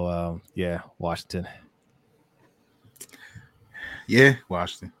 So, yeah, Washington. Yeah,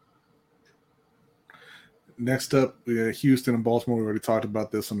 Washington. Next up, we got Houston and Baltimore. We already talked about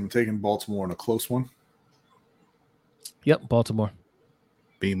this. I'm taking Baltimore in a close one. Yep, Baltimore.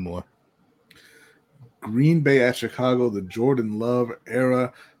 Be more. Green Bay at Chicago, the Jordan Love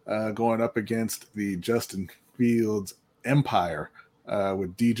era, going up against the Justin Fields empire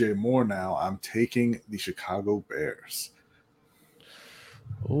with DJ Moore now. I'm taking the Chicago Bears.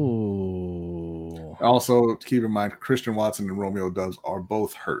 Ooh. Also, keep in mind, Christian Watson and Romeo Doubs are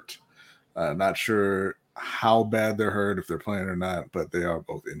both hurt. Not sure how bad they're hurt, if they're playing or not, but they are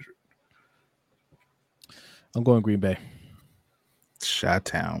both injured. I'm going Green Bay.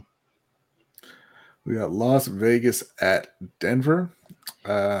 Chi-town. We got Las Vegas at Denver.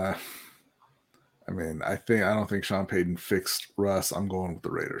 I don't think Sean Payton fixed Russ. I'm going with the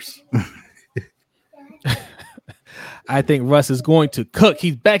Raiders. I think Russ is going to cook.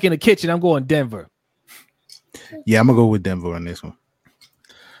 He's back in the kitchen. I'm going Denver. Yeah, I'm going to go with Denver on this one.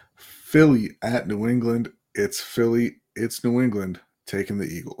 Philly at New England. It's Philly. It's New England taking the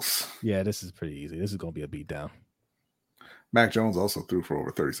Eagles. Yeah, this is pretty easy. This is going to be a beatdown. Mac Jones also threw for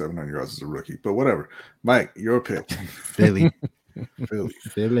over 3,700 yards as a rookie, but whatever. Mike, your pick. Philly. Philly.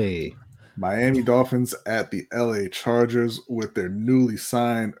 Philly. Miami Dolphins at the LA Chargers with their newly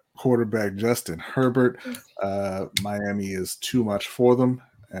signed quarterback Justin Herbert. Miami is too much for them,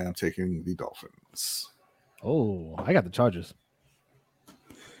 and I'm taking the Dolphins. Oh, I got the Chargers.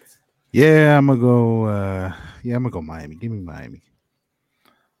 Yeah, I'm gonna go. I'm gonna go Miami. Give me Miami.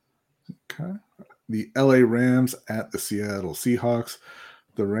 Okay. The LA Rams at the Seattle Seahawks.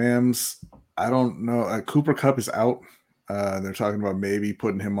 The Rams, I don't know. Cooper Kupp is out. They're talking about maybe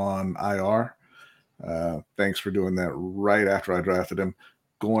putting him on IR. Thanks for doing that right after I drafted him.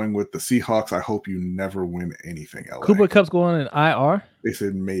 Going with the Seahawks, I hope you never win anything, LA. Cooper Kupp's going in IR. They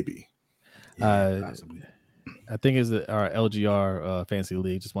said maybe. Yeah, possibly. I think it's our LGR fantasy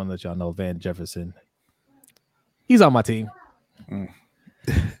league. Just want to let y'all know Van Jefferson. He's on my team. I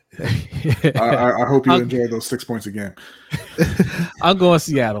hope you enjoy those 6 points a game. I'm going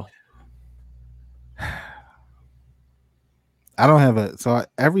Seattle. I don't have a. So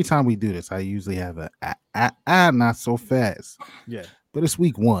every time we do this, I usually have a. Not so fast. Yeah. But it's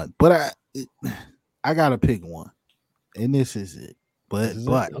week 1. But I gotta pick one, and this is it. But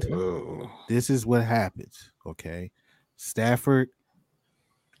this is what happens. Okay, Stafford.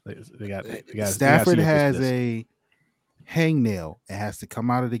 Stafford has a hangnail. It has to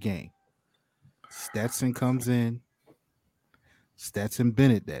come out of the game. Stetson comes in. Stetson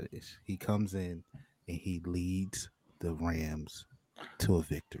Bennett, that is. He comes in and he leads the Rams to a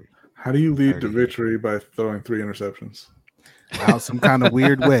victory. How do you lead to victory by throwing 3 interceptions? Out some kind of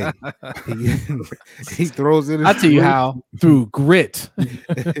weird way. He throws it. I'll tell you how. Through grit.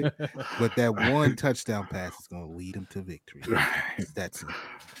 But that one touchdown pass is going to lead him to victory. That's it.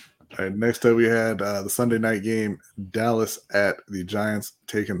 All right, next up we had the Sunday night game, Dallas at the Giants,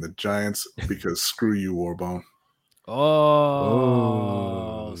 taking the Giants because screw you, Warbone.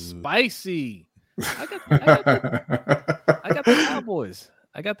 Oh, spicy. I got the Cowboys.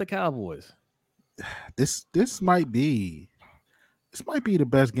 I got the Cowboys. This might be the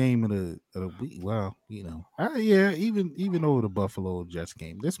best game of the week. Well, even over the Buffalo Jets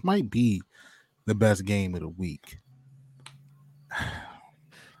game, this might be the best game of the week.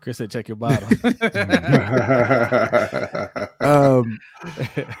 Chris said, "Check your bottle."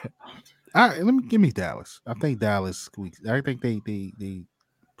 Give me Dallas. I think Dallas squeaks. I think they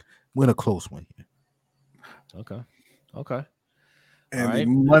win a close one here. Okay. And the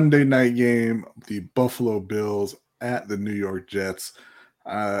Monday night game, the Buffalo Bills at the New York Jets.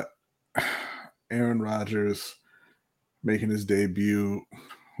 Aaron Rodgers making his debut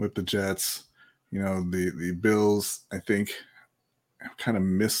with the Jets. You know, the Bills, I think, kind of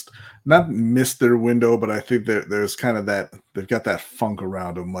missed their window, but I think that there's kind of that, they've got that funk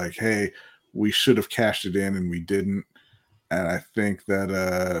around them, like, hey, we should have cashed it in and we didn't. And I think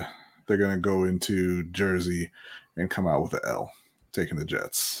that they're going to go into Jersey and come out with an L, taking the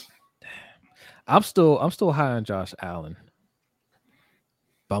Jets. I'm still high on Josh Allen,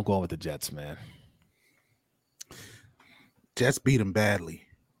 but I'm going with the Jets, man. Jets beat him badly,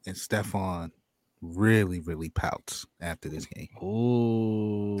 and Stephon really, really pouts after this game.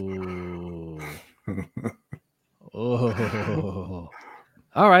 Ooh. Oh.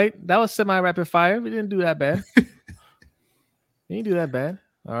 All right. That was semi-rapid fire. We didn't do that bad.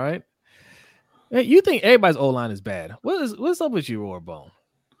 All right. Hey, you think everybody's O-line is bad. What's up with you, Roarbone?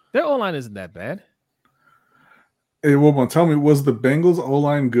 Their O-line isn't that bad. Hey, Roarbone, tell me, was the Bengals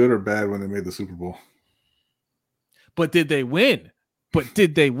O-line good or bad when they made the Super Bowl? But did they win?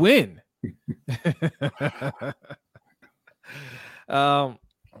 All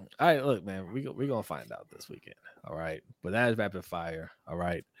right, look, man, we're gonna find out this weekend. All right, but that is rapid fire. All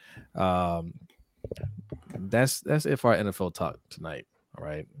right, that's it for our NFL talk tonight. All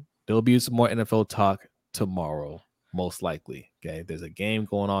right, there'll be some more NFL talk tomorrow, most likely. Okay, there's a game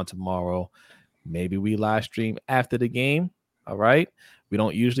going on tomorrow. Maybe we live stream after the game. All right, we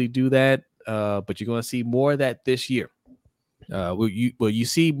don't usually do that, but you're gonna see more of that this year. You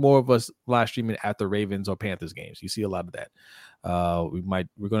see more of us live streaming after Ravens or Panthers games. You see a lot of that.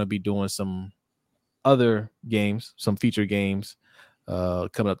 We're going to be doing some other games, some feature games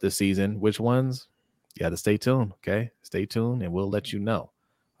coming up this season. Which ones? You got to stay tuned. Okay, stay tuned, and we'll let you know.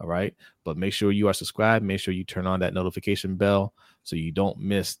 All right, but make sure you are subscribed. Make sure you turn on that notification bell so you don't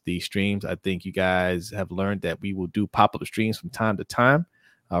miss the streams. I think you guys have learned that we will do pop-up streams from time to time.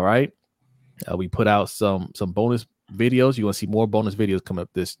 All right, we put out some bonus videos. You want to see more bonus videos come up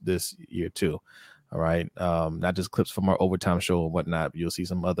this year too. All right, not just clips from our overtime show and whatnot. You'll see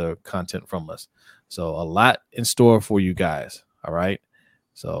some other content from us. So a lot in store for you guys. All right,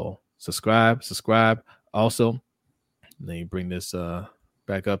 so subscribe. Also, let me bring this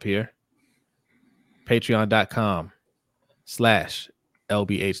back up here.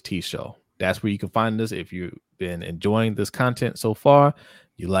 Patreon.com/LBHT show. That's where you can find us. If you've been enjoying this content so far,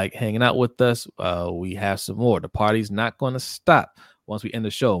 you like hanging out with us, we have some more. The party's not going to stop once we end the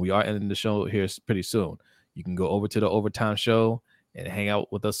show. We are ending the show here pretty soon. You can go over to the Overtime Show and hang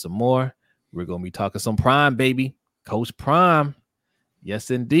out with us some more. We're going to be talking some Prime, baby. Coach Prime. Yes,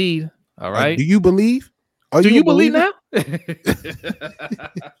 indeed. All right. Do you believe? Do you believe now? We're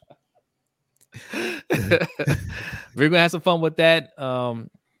going to have some fun with that.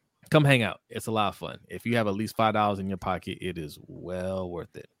 Come hang out. It's a lot of fun. If you have at least $5 in your pocket, it is well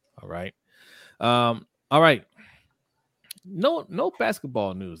worth it. All right. All right. No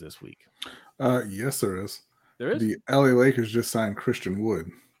basketball news this week. Yes, there is. There is? The LA Lakers just signed Christian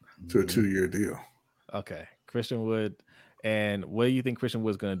Wood to a 2-year deal. Okay. Christian Wood. And what do you think Christian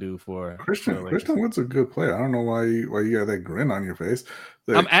Wood's going to do for Christian Wood's a good player. I don't know why you got that grin on your face.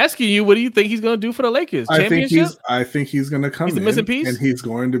 I'm asking you, what do you think he's going to do for the Lakers? Championship? I think he's going to come in. He's the missing piece? And he's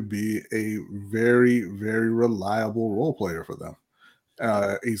going to be a very, very reliable role player for them.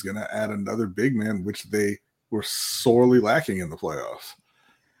 He's going to add another big man, which they were sorely lacking in the playoffs.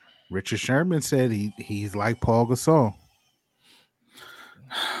 Richard Sherman said he's like Paul Gasol.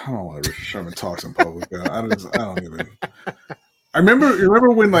 I don't know why Richard Sherman talks in public. I don't even. I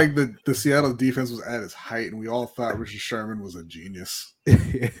remember when like the Seattle defense was at its height, and we all thought Richard Sherman was a genius.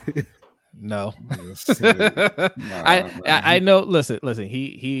 No, I know. Listen.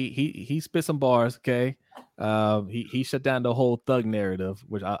 He spit some bars. Okay, he shut down the whole thug narrative,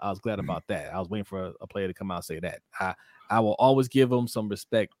 which I was glad about that. I was waiting for a player to come out and say that. I will always give him some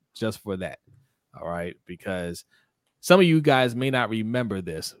respect just for that. All right, because some of you guys may not remember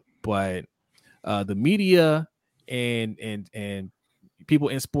this, but the media and people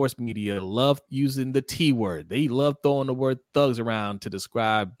in sports media love using the T word. They love throwing the word thugs around to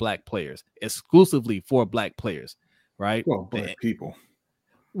describe black players, exclusively for black players, right? Well, black people.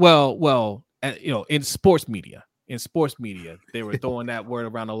 Well, in sports media. They were throwing that word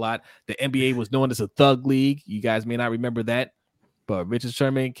around a lot. The NBA was known as a thug league. You guys may not remember that, but Richard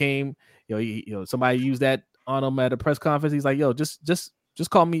Sherman came. Somebody used that on him at a press conference. He's like, "Yo, just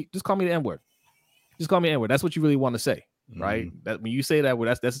call me the N-word. Just call me N-word. That's what you really want to say, right? That when you say that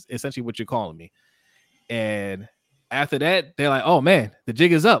word, that's essentially what you're calling me." And after that, they're like, "Oh man, the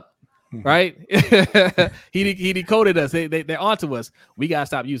jig is up." Right? he decoded us. They're onto us. We gotta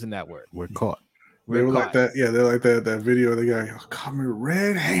stop using that word. We're caught. They were like that. Yeah, they're like that video. They got caught me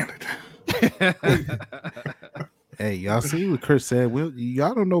red-handed. Hey, y'all see what Chris said?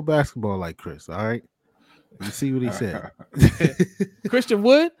 Y'all don't know basketball like Chris. All right. You see what he said. Christian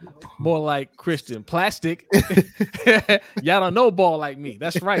Wood, more like Christian Plastic. Y'all don't know ball like me.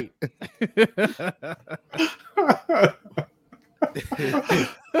 That's right.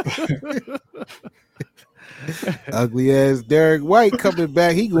 Ugly ass Derek White coming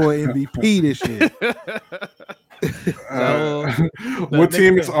back. He going MVP this year. What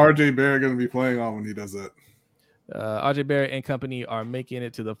team is RJ Barrett going to be playing on when he does that? RJ Barrett and company are making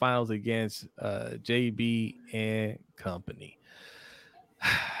it to the finals against JB and company.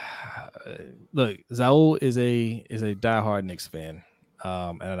 Look, Zaul is a diehard Knicks fan,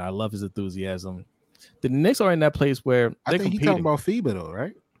 and I love his enthusiasm. The Knicks are in that place where I think he's talking about FIBA though,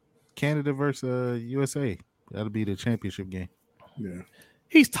 right? Canada versus USA. That'll be the championship game. Yeah,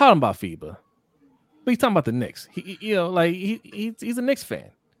 he's talking about FIBA, but he's talking about the Knicks. He's a Knicks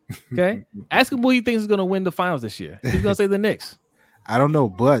fan. Okay, ask him who he thinks is going to win the finals this year. He's going to say the Knicks. I don't know,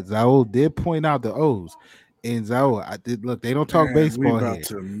 but Zaul did point out the O's. And Zaul, I did look. They don't talk baseball about here.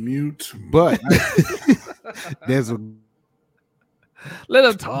 To mute, but there's a. Let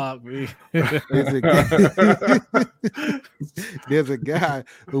him talk, man. There's a guy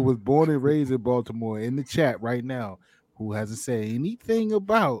who was born and raised in Baltimore in the chat right now who hasn't said anything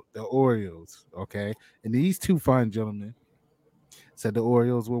about the Orioles. Okay, and these two fine gentlemen said the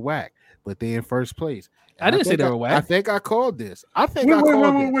Orioles were whack, but they in first place. And I didn't say they were whack. I think I called this. Wait,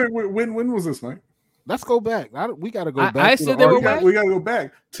 when was this, Mike? Let's go back. We got to go back. I said they were whack. We got to go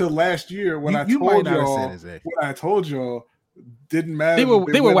back to last year when I told y'all didn't matter.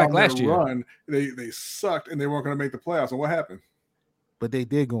 They were whack last year. Run, they sucked and they weren't going to make the playoffs. And what happened? But they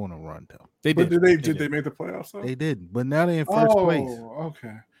did go on a run though. Did they make the playoffs though? They didn't. But now they're in first place.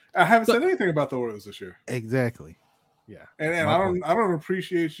 Okay. I haven't said anything about the Orioles this year. Exactly. Yeah. And I don't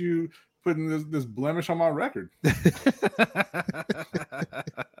appreciate you putting this blemish on my record.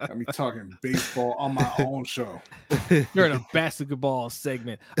 Got me talking baseball on my own show. You're in a basketball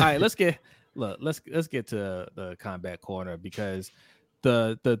segment. All right, let's get to the combat corner because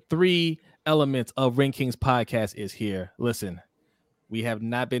the three elements of Ring Kings podcast is here. Listen, We have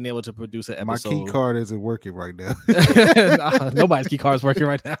not been able to produce an My episode. key card isn't working right now. Nobody's key card is working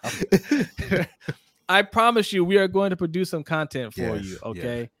right now. I promise you, we are going to produce some content for you.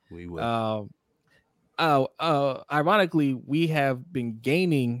 Okay, we will. Ironically, we have been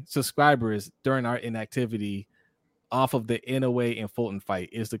gaining subscribers during our inactivity off of the Inouye and Fulton fight.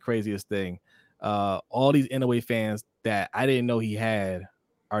 It's the craziest thing. All these Inouye fans that I didn't know he had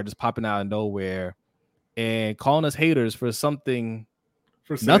are just popping out of nowhere and calling us haters for something.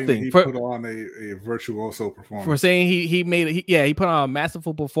 For saying nothing. He put on a virtuoso performance. For saying he made it. He put on a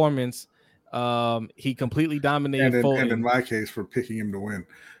masterful performance. He completely dominated Fulton. And in my case, for picking him to win.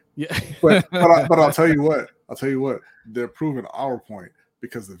 Yeah, but I'll tell you what. They're proving our point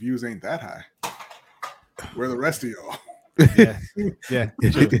because the views ain't that high. Where the rest of y'all? Yeah,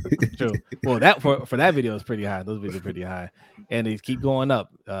 true. Well, that for that video is pretty high. Those videos are pretty high, and they keep going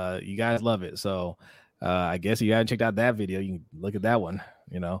up. You guys love it, so I guess you haven't checked out that video. You can look at that one,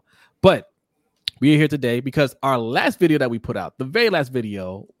 But we are here today because our last video that we put out, the very last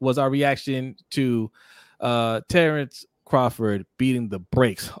video, was our reaction to Terrence Crawford beating the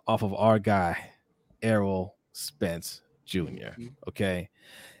brakes off of our guy, Errol Spence Jr. Okay.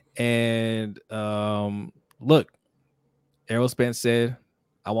 And look, Errol Spence said,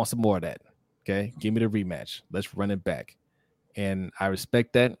 I want some more of that. Okay. Give me the rematch. Let's run it back. And I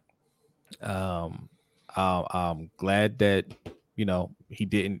respect that. I'm glad that, he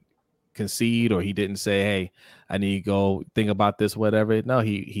didn't concede or he didn't say, hey, I need to go think about this, whatever. No,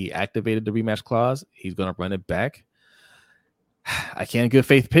 he activated the rematch clause. He's going to run it back. I can't in good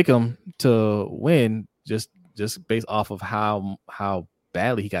faith pick him to win just based off of how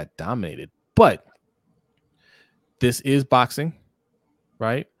badly he got dominated. But this is boxing,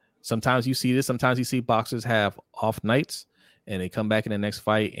 right? Sometimes you see this. Sometimes you see boxers have off nights and they come back in the next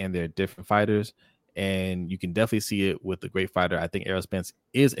fight and they're different fighters. And you can definitely see it with the great fighter. I think Errol Spence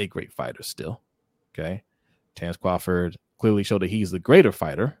is a great fighter still. Okay. Terrence Crawford clearly showed that he's the greater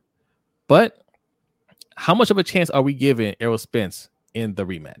fighter. But how much of a chance are we giving Errol Spence in the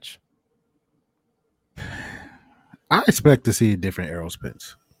rematch? I expect to see a different Errol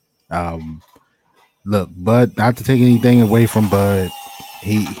Spence. Look, Bud, not to take anything away from Bud,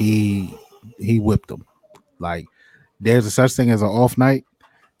 he whipped him. Like, there's a such thing as an off night,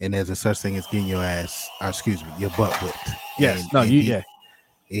 and there's a such thing as getting your butt whipped. Yes,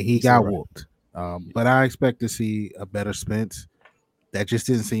 he got whooped. But I expect to see a better Spence. That just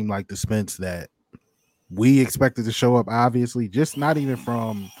didn't seem like the Spence that we expected to show up. Obviously, just not even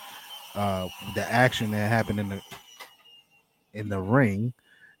from the action that happened in the ring.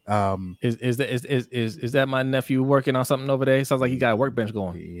 Is that my nephew working on something over there? Sounds like he got a workbench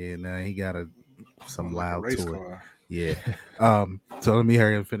going. Yeah, no, he got some loud to car. it. Yeah. So let me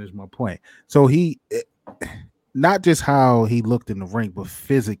hurry and finish my point. So not just how he looked in the ring, but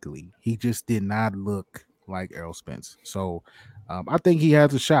physically, he just did not look like Errol Spence. So I think he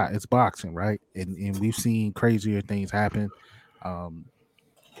has a shot. It's boxing, right? And we've seen crazier things happen.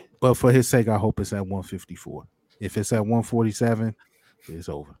 But for his sake, I hope it's at 154. If it's at 147, it's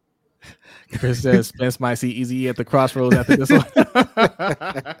over. Chris says Spence might see Easy at the crossroads after this one.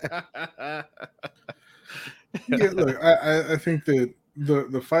 Yeah, look, I think that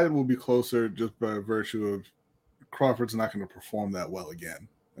the fight will be closer just by virtue of Crawford's not going to perform that well again.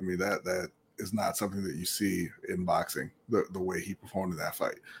 I mean, that is not something that you see in boxing, the way he performed in that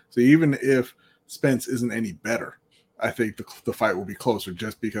fight. So even if Spence isn't any better, I think the fight will be closer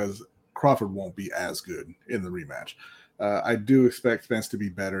just because Crawford won't be as good in the rematch. I do expect Spence to be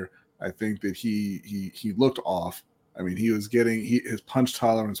better. I think that he looked off. I mean, he was his punch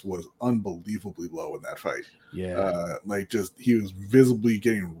tolerance was unbelievably low in that fight. Yeah. He was visibly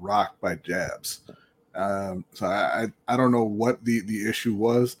getting rocked by jabs. So I don't know what the issue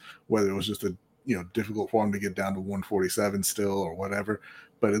was, whether it was just a difficult for him to get down to 147 still or whatever,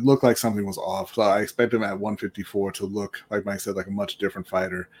 but it looked like something was off. So I expect him at 154 to look, like Mike said, like a much different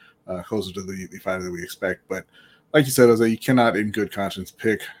fighter, closer to the fighter that we expect. But like you said, Jose, you cannot in good conscience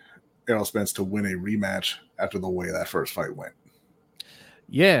pick Errol Spence to win a rematch after the way that first fight went.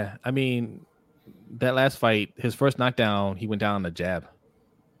 Yeah, I mean, that last fight, his first knockdown, he went down on a jab,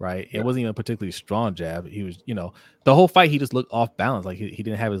 right? Yeah. It wasn't even a particularly strong jab. He was, the whole fight, he just looked off balance. Like he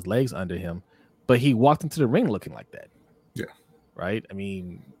didn't have his legs under him, but he walked into the ring looking like that. Yeah. Right. I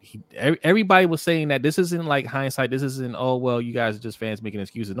mean, everybody was saying that this isn't like hindsight. This isn't, oh, well, you guys are just fans making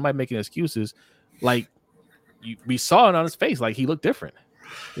excuses. Nobody making excuses. Like we saw it on his face. Like he looked different.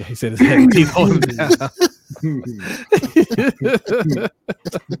 Yeah, he said his head teeth holding him down.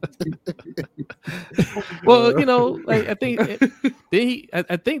 Well, I think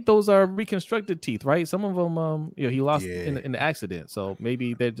I think those are reconstructed teeth, right? Some of them, he lost Yeah. in the accident, so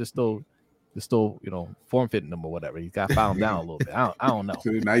maybe they're just still, form fitting them or whatever. He's got to file them down a little bit. I don't know.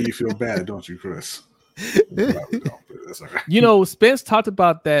 So now you feel bad, don't you, Chris? You probably don't, but that's all right. Spence talked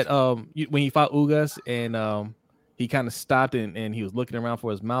about that when he fought Ugas, and he kind of stopped and he was looking around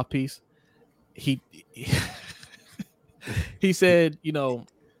for his mouthpiece. He said,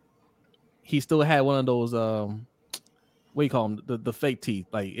 he still had one of those what do you call them, the fake teeth.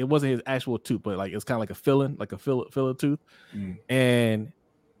 Like, it wasn't his actual tooth, but like it's kind of like a filler tooth. And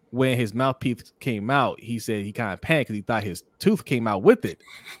when his mouthpiece came out, he said he kind of panicked because he thought his tooth came out with it.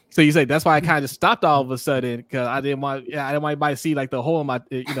 So you say that's why I kind of stopped all of a sudden, because I didn't want anybody to see like the hole in my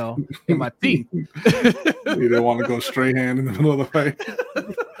in my teeth. You didn't want to go straight hand in the middle of the fight.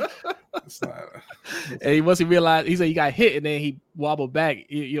 And once he realized, he said he got hit, and then he wobbled back.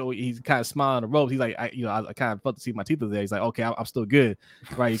 He's kind of smiling on the ropes. He's like, I kind of felt to see my teeth there. He's like, okay, I'm still good,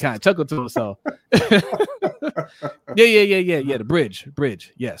 right? He kind of chuckled to himself. Yeah. The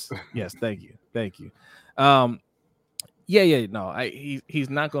bridge. Yes. Thank you. No, he's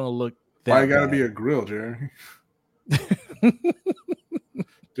not gonna look that Why you gotta bad. be a grill, Jeremy?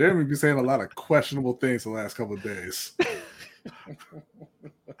 Jeremy be saying a lot of questionable things the last couple of days.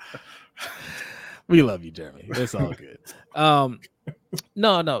 We love you, Jeremy. It's all good.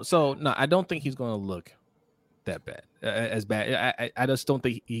 No. So no, I don't think he's gonna look that bad, as bad. I just don't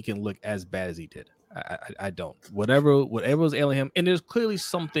think he can look as bad as he did. I don't. Whatever was ailing him, and there's clearly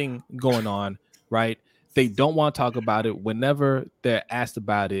something going on, right? They don't want to talk about it. Whenever they're asked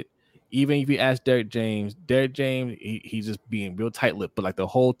about it, even if you ask Derek James, he's just being real tight-lipped. But like the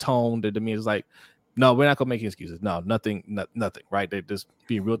whole tone, the demeanor is like, no, we're not gonna make excuses. No, nothing, right? They're just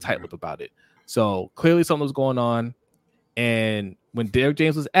being real tight-lipped about it. So clearly something was going on. And when Derek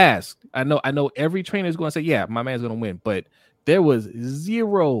James was asked, I know every trainer is going to say, yeah, my man's going to win. But there was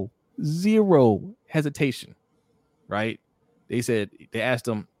zero hesitation, right? They asked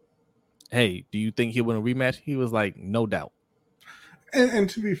him, hey, do you think he'll win a rematch? He was like, no doubt. And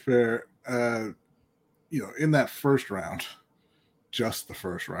to be fair, in that first round, just the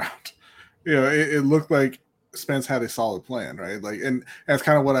first round, it looked like Spence had a solid plan, right? Like, and that's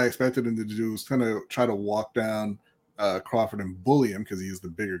kind of what I expected him to do, was kind of try to walk down Crawford and bully him because he's the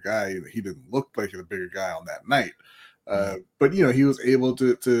bigger guy. He didn't look like the bigger guy on that night. But he was able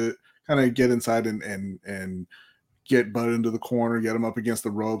to kind of get inside and get Bud into the corner, get him up against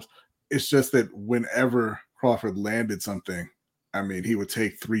the ropes. It's just that whenever Crawford landed something, I mean, he would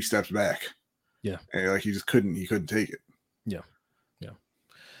take 3 steps back. Yeah. And like he couldn't take it. Yeah.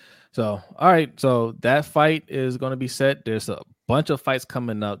 So, all right. So that fight is going to be set. There's a bunch of fights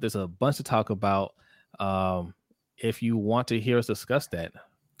coming up. There's a bunch to talk about. If you want to hear us discuss that,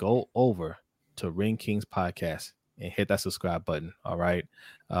 go over to Ring Kings Podcast and hit that subscribe button. All right.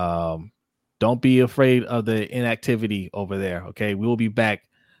 Don't be afraid of the inactivity over there. Okay. We will be back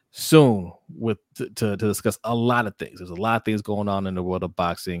soon to discuss a lot of things. There's a lot of things going on in the world of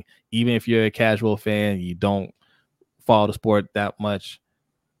boxing. Even if you're a casual fan, you don't follow the sport that much,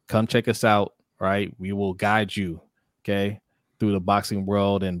 come check us out. Right. We will guide you. Okay. Through the boxing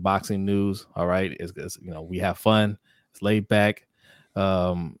world and boxing news. All right. It's we have fun. It's laid back.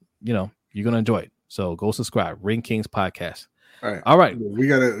 You're going to enjoy it. So go subscribe. Ring Kings Podcast. All right. We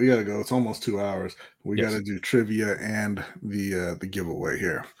gotta go. It's almost 2 hours. We gotta do trivia and the giveaway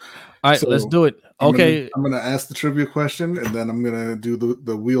here. All right, so let's do it. Okay. I'm gonna ask the trivia question, and then I'm gonna do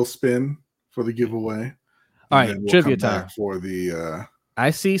the wheel spin for the giveaway. All right, trivia time for the.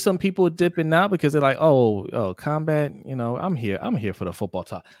 I see some people dipping out because they're like, oh, combat. I'm here for the football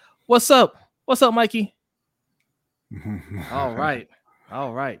talk. What's up, Mikey? All right.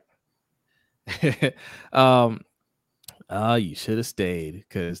 You should have stayed,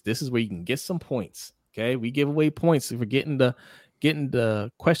 because this is where you can get some points. Okay, we give away points for getting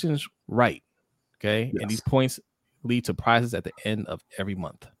the questions right. Okay, yes. And these points lead to prizes at the end of every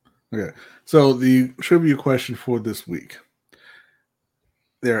month. Okay, so the trivia question for this week: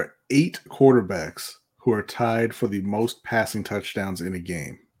 there are 8 quarterbacks who are tied for the most passing touchdowns in a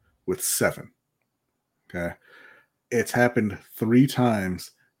game with 7. Okay, it's happened 3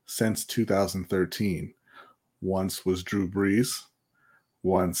 times since 2013. Once was Drew Brees.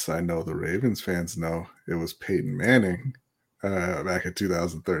 Once, I know the Ravens fans know, it was Peyton Manning back in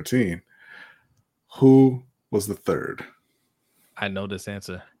 2013. Who was the third? I know this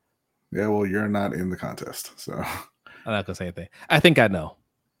answer. Yeah, well, you're not in the contest, so I'm not gonna say anything. I think I know.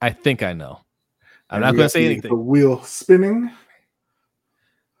 I'm not gonna say anything. The wheel spinning.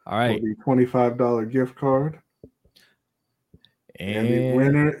 All right. For the $25 gift card. And the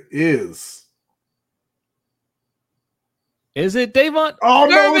winner is Is it Davon? Oh,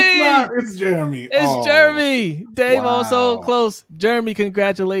 Jeremy! no, it's not. It's Jeremy. It's Jeremy. Dave also wow. close. Jeremy,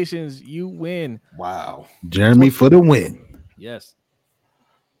 congratulations. You win. Wow. Jeremy for the win. Yes.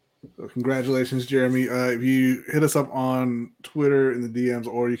 So congratulations, Jeremy. If you hit us up on Twitter in the DMs,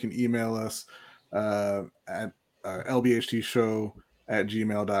 or you can email us at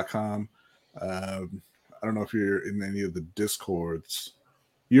lbhtshow@gmail.com. I don't know if you're in any of the Discords.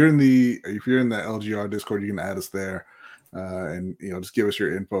 If you're in the LGR Discord, you can add us there, and just give us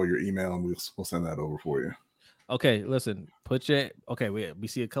your info, your email, and we'll send that over for you. Okay, listen. We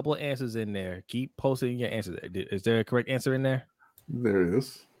see a couple of answers in there. Keep posting your answers. Is there a correct answer in there? There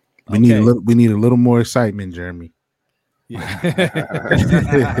is. We need a little more excitement, Jeremy.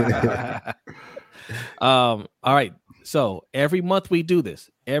 Yeah. All right. So every month we do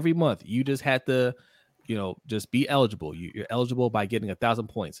this. Every month you just have to, just be eligible. You're eligible by getting 1,000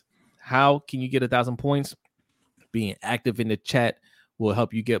 points. How can you get 1,000 points? Being active in the chat will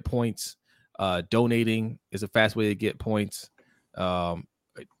help you get points. Donating is a fast way to get points.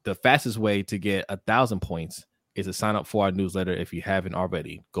 The fastest way to get 1,000 points is to sign up for our newsletter if you haven't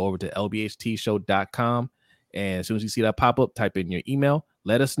already. Go over to lbhtshow.com, and as soon as you see that pop up, type in your email.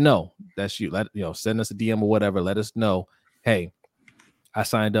 Let us know that's you. Send us a DM or whatever. Let us know, hey, I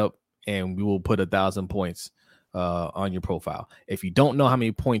signed up, and we will put 1,000 points on your profile. If you don't know how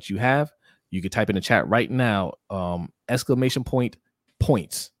many points you have, you can type in the chat right now, !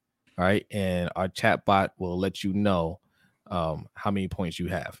 Points. All right, and our chat bot will let you know how many points you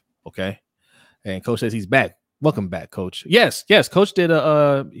have. Okay, and Coach says he's back. Welcome back, Coach. Yes, Coach did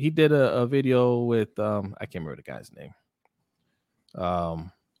a video with I can't remember the guy's name.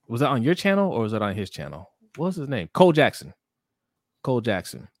 Was that on your channel or was it on his channel? What was his name? Cole Jackson. Coach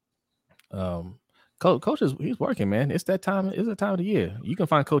he's working, man. It's that time. It's the time of the year. You can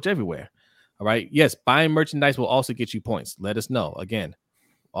find Coach everywhere. All right. Yes, buying merchandise will also get you points. Let us know. Again,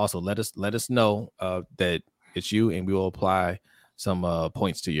 also let us know that it's you, and we will apply some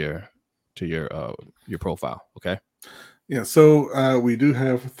points to your profile. Okay. Yeah. So we do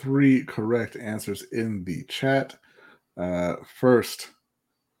have 3 correct answers in the chat. First,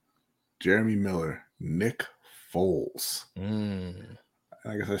 Jeremy Miller, Nick Foles.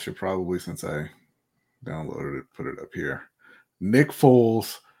 I guess I should probably, since I downloaded it, put it up here. Nick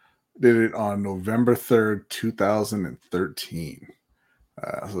Foles did it on November 3rd, 2013.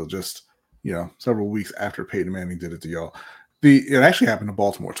 So just, several weeks after Peyton Manning did it to y'all. It actually happened to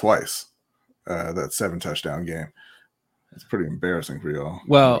Baltimore twice, that 7 touchdown game. It's pretty embarrassing for y'all.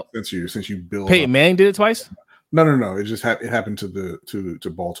 Well, since you build Peyton Manning did it twice? No. It just it happened to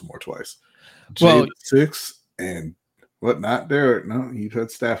Baltimore twice. Well, 6 and whatnot there. No, he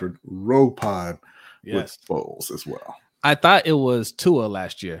had Stafford rogue pod with Foles as well. I thought it was Tua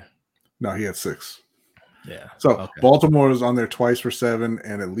last year. No, he had 6. Yeah. So Baltimore is on there twice for 7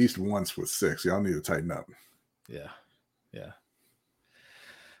 and at least once with 6. Y'all need to tighten up. Yeah.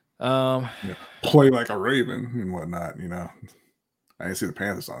 Play like a Raven and whatnot. I didn't see the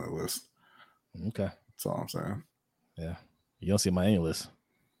Panthers on the list. Okay. That's all I'm saying. Yeah. You don't see my any list.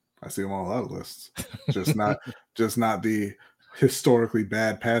 I see them on a lot of lists. Just not the historically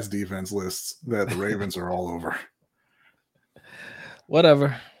bad pass defense lists that the Ravens are all over.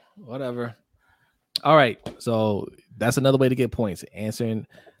 Whatever. All right. So that's another way to get points. Answering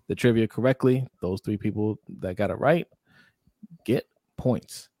the trivia correctly. Those 3 people that got it right get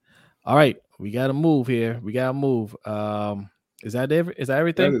points. All right. We got to move here. Is that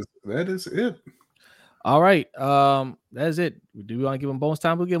everything? That is it. All right. That's it. Do we want to give them bonus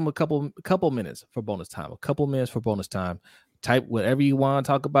time? We'll give them a couple minutes for bonus time. Type whatever you want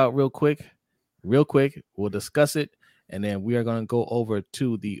to talk about real quick. We'll discuss it, and then we are going to go over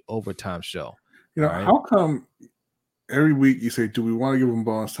to the overtime show. How come every week you say, do we want to give them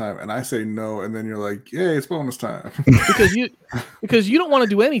bonus time? And I say no, and then you're like, yeah, it's bonus time. because you don't want to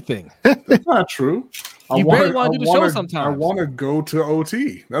do anything. That's not true. You barely want to do the show sometimes. I want to go to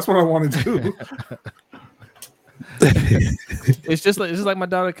OT. That's what I want to do. It's just like my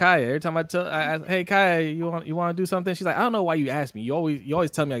daughter Kaya. Every time I tell, hey Kaya, you want to do something? She's like, I don't know why you ask me. You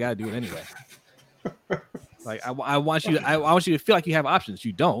always tell me I gotta do it anyway. Like I want you to feel like you have options.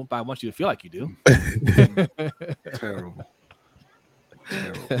 You don't, but I want you to feel like you do. Terrible.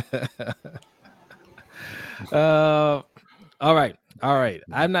 All right.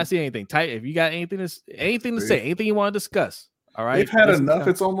 I'm not seeing anything. Tight. If you got anything to say, anything you want to discuss. All right. They've had enough.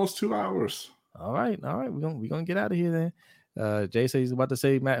 It's almost 2 hours. All right. We're gonna get out of here then. Jay says he's about to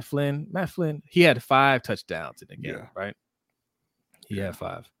say Matt Flynn. He had 5 touchdowns in the game, right? He had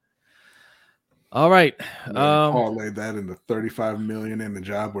 5. All right. Paul laid that into $35 million in the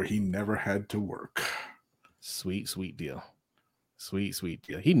job where he never had to work. Sweet deal. Sweet.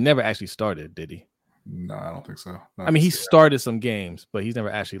 Yeah. He never actually started, did he? No, I don't think so. I mean, he started some games, but he's never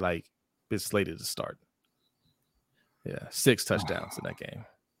actually like been slated to start. Yeah, 6 touchdowns in that game.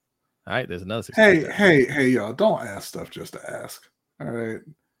 All right, there's another 6 touchdowns. Hey, y'all! Don't ask stuff just to ask. All right.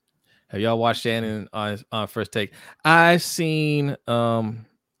 Have y'all watched Shannon on First Take? I've seen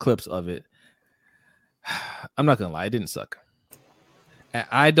clips of it. I'm not gonna lie, it didn't suck.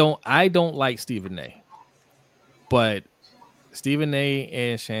 I don't like Stephen A. But Stephen A.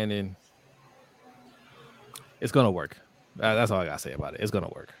 and Shannon, it's gonna work. That's all I gotta say about it. It's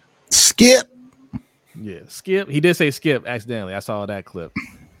gonna work. Skip. Yeah, Skip. He did say Skip accidentally. I saw that clip.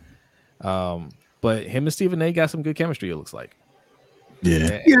 But him and Stephen A. got some good chemistry. It looks like.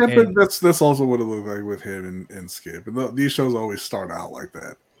 Yeah, but that's also what it looked like with him and Skip. And these shows always start out like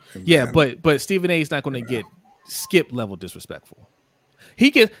that. Yeah, but Stephen A. is not going to get Skip level disrespectful.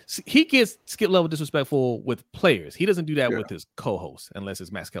 He gets Skip level disrespectful with players. He doesn't do that with his co-host unless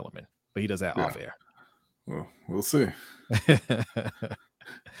it's Max Kellerman. But he does that off air. Well, we'll see. I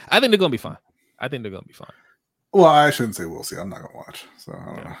think they're going to be fine. Well, I shouldn't say we'll see. I'm not going to watch. So I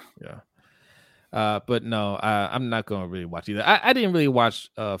don't know. Yeah. But no, I'm not going to really watch either. I didn't really watch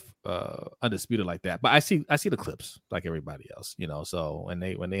Undisputed like that, but I see the clips like everybody else, you know. So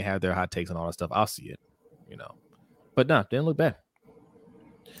when they have their hot takes and all that stuff, I'll see it, you know. But no, didn't look bad.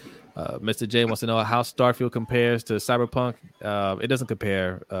 Mr. J wants to know how Starfield compares to Cyberpunk. It doesn't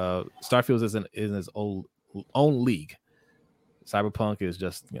compare. Starfield is in its own league. Cyberpunk is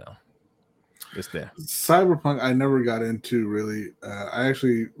just, you know, it's there. Cyberpunk, I never got into really. I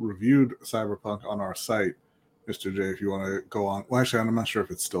actually reviewed Cyberpunk on our site, Mr. J. If you want to go on, well, actually, I'm not sure if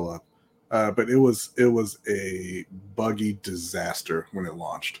it's still up, but it was a buggy disaster when it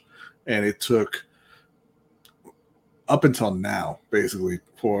launched, and it took up until now, basically,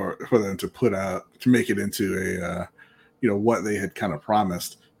 for them to make it into a what they had kind of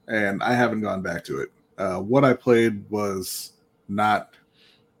promised, and I haven't gone back to it. What I played was not.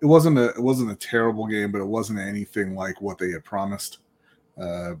 It wasn't a terrible game, but it wasn't anything like what they had promised.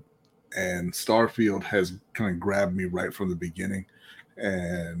 And Starfield has kind of grabbed me right from the beginning,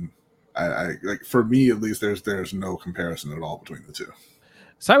 and I like, for me at least, there's no comparison at all between the two.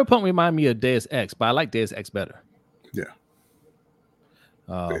 Cyberpunk remind me of Deus Ex, but I like Deus Ex better. Yeah,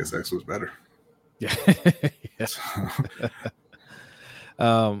 Deus Ex was better. Yeah.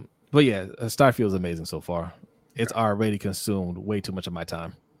 But yeah, Starfield is amazing so far. It's already consumed way too much of my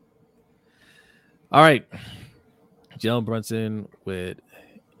time. All right, Jalen Brunson with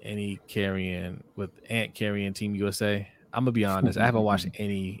Ant carrying Team USA. I'm gonna be honest, I haven't watched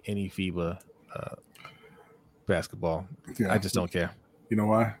any FIBA basketball. Yeah. I just don't care. You know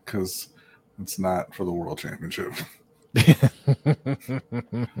why? Because it's not for the World Championship.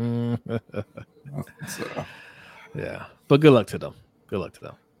 So. Yeah, but good luck to them.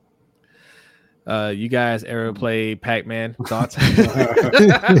 You guys ever play Pac-Man? Thoughts?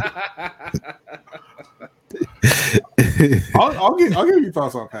 I'll give you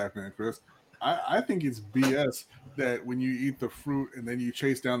thoughts on Pac-Man, Chris. I think it's BS that when you eat the fruit and then you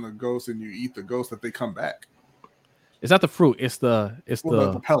chase down the ghost and you eat the ghost that they come back. It's not the fruit. It's the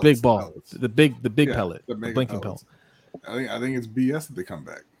pellets, big ball, the big pellet, the blinking pellet. I think it's BS that they come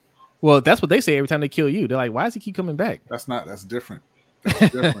back. Well, that's what they say every time they kill you. They're like, "Why does he keep coming back?" That's different.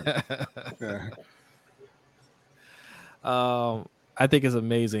 That's different. Yeah. I think it's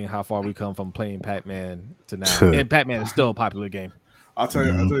amazing how far we come from playing Pac-Man to now, and Pac-Man is still a popular game. I'll tell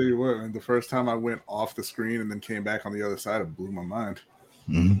you what. Man, the first time I went off the screen and then came back on the other side, it blew my mind.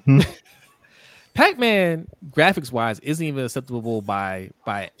 Mm-hmm. Pac-Man, graphics-wise, isn't even acceptable by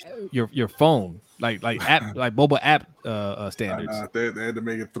your phone, like app, like mobile app standards. They had to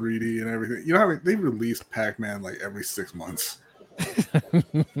make it 3D and everything. You know how they released Pac-Man like every 6 months.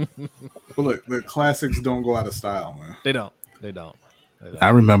 But look, the classics don't go out of style, man. They don't. I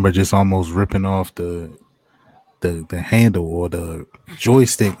remember just almost ripping off the handle or the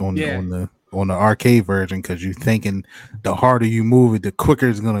joystick on the arcade version because you're thinking the harder you move it, the quicker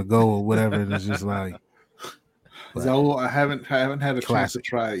it's gonna go or whatever. And it's just like Zelda. I haven't had a chance to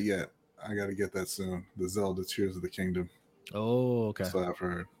try it yet. I got to get that soon. The Zelda Tears of the Kingdom. Oh, okay. That's what I've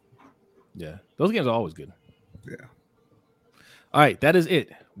heard. Yeah, those games are always good. Yeah. All right, that is it.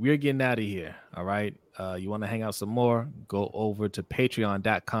 We're getting out of here. All right. You want to hang out some more? Go over to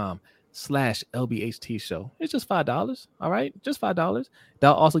patreon.com/LBHT show. It's just $5. All right. Just $5.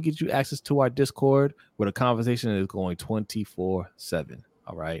 That'll also get you access to our Discord where the conversation is going 24/7.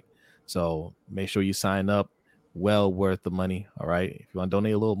 All right. So make sure you sign up. Well worth the money. All right. If you want to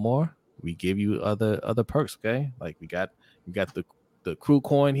donate a little more, we give you other perks. Okay. Like we got the the crew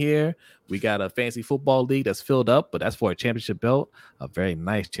coin here. We got a fancy football league that's filled up, but that's for a championship belt, a very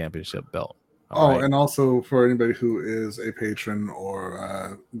nice championship belt. All right. And also for anybody who is a patron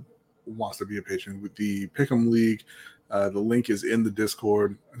or wants to be a patron with the Pick'em League, the link is in the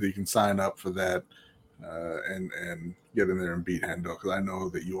Discord. You can sign up for that and get in there and beat Hendo, because I know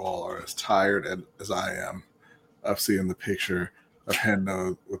that you all are as tired as I am of seeing the picture of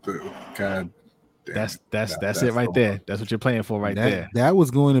Hendo with the God. That's it right there. That's what you're playing for right there. That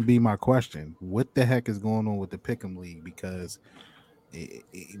was going to be my question. What the heck is going on with the Pick'em League? Because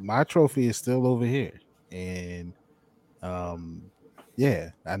my trophy is still over here, and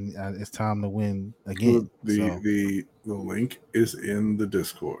it's time to win again. The link is in the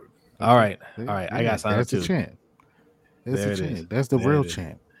Discord. All right. I got signed up too. That's the champ. That's the champ. That's the real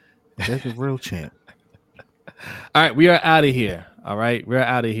champ. That's the real champ. All right, we are out of here. All right, we're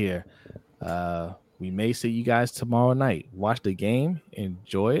out of here. We may see you guys tomorrow night. Watch the game,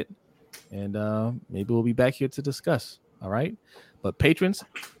 enjoy it, and maybe we'll be back here to discuss. All right, but patrons,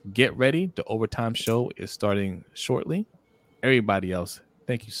 get ready. The overtime show is starting shortly. Everybody else,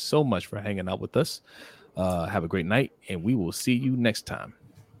 thank you so much for hanging out with us. Have a great night, and we will see you next time.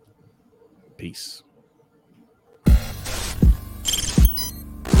 Peace.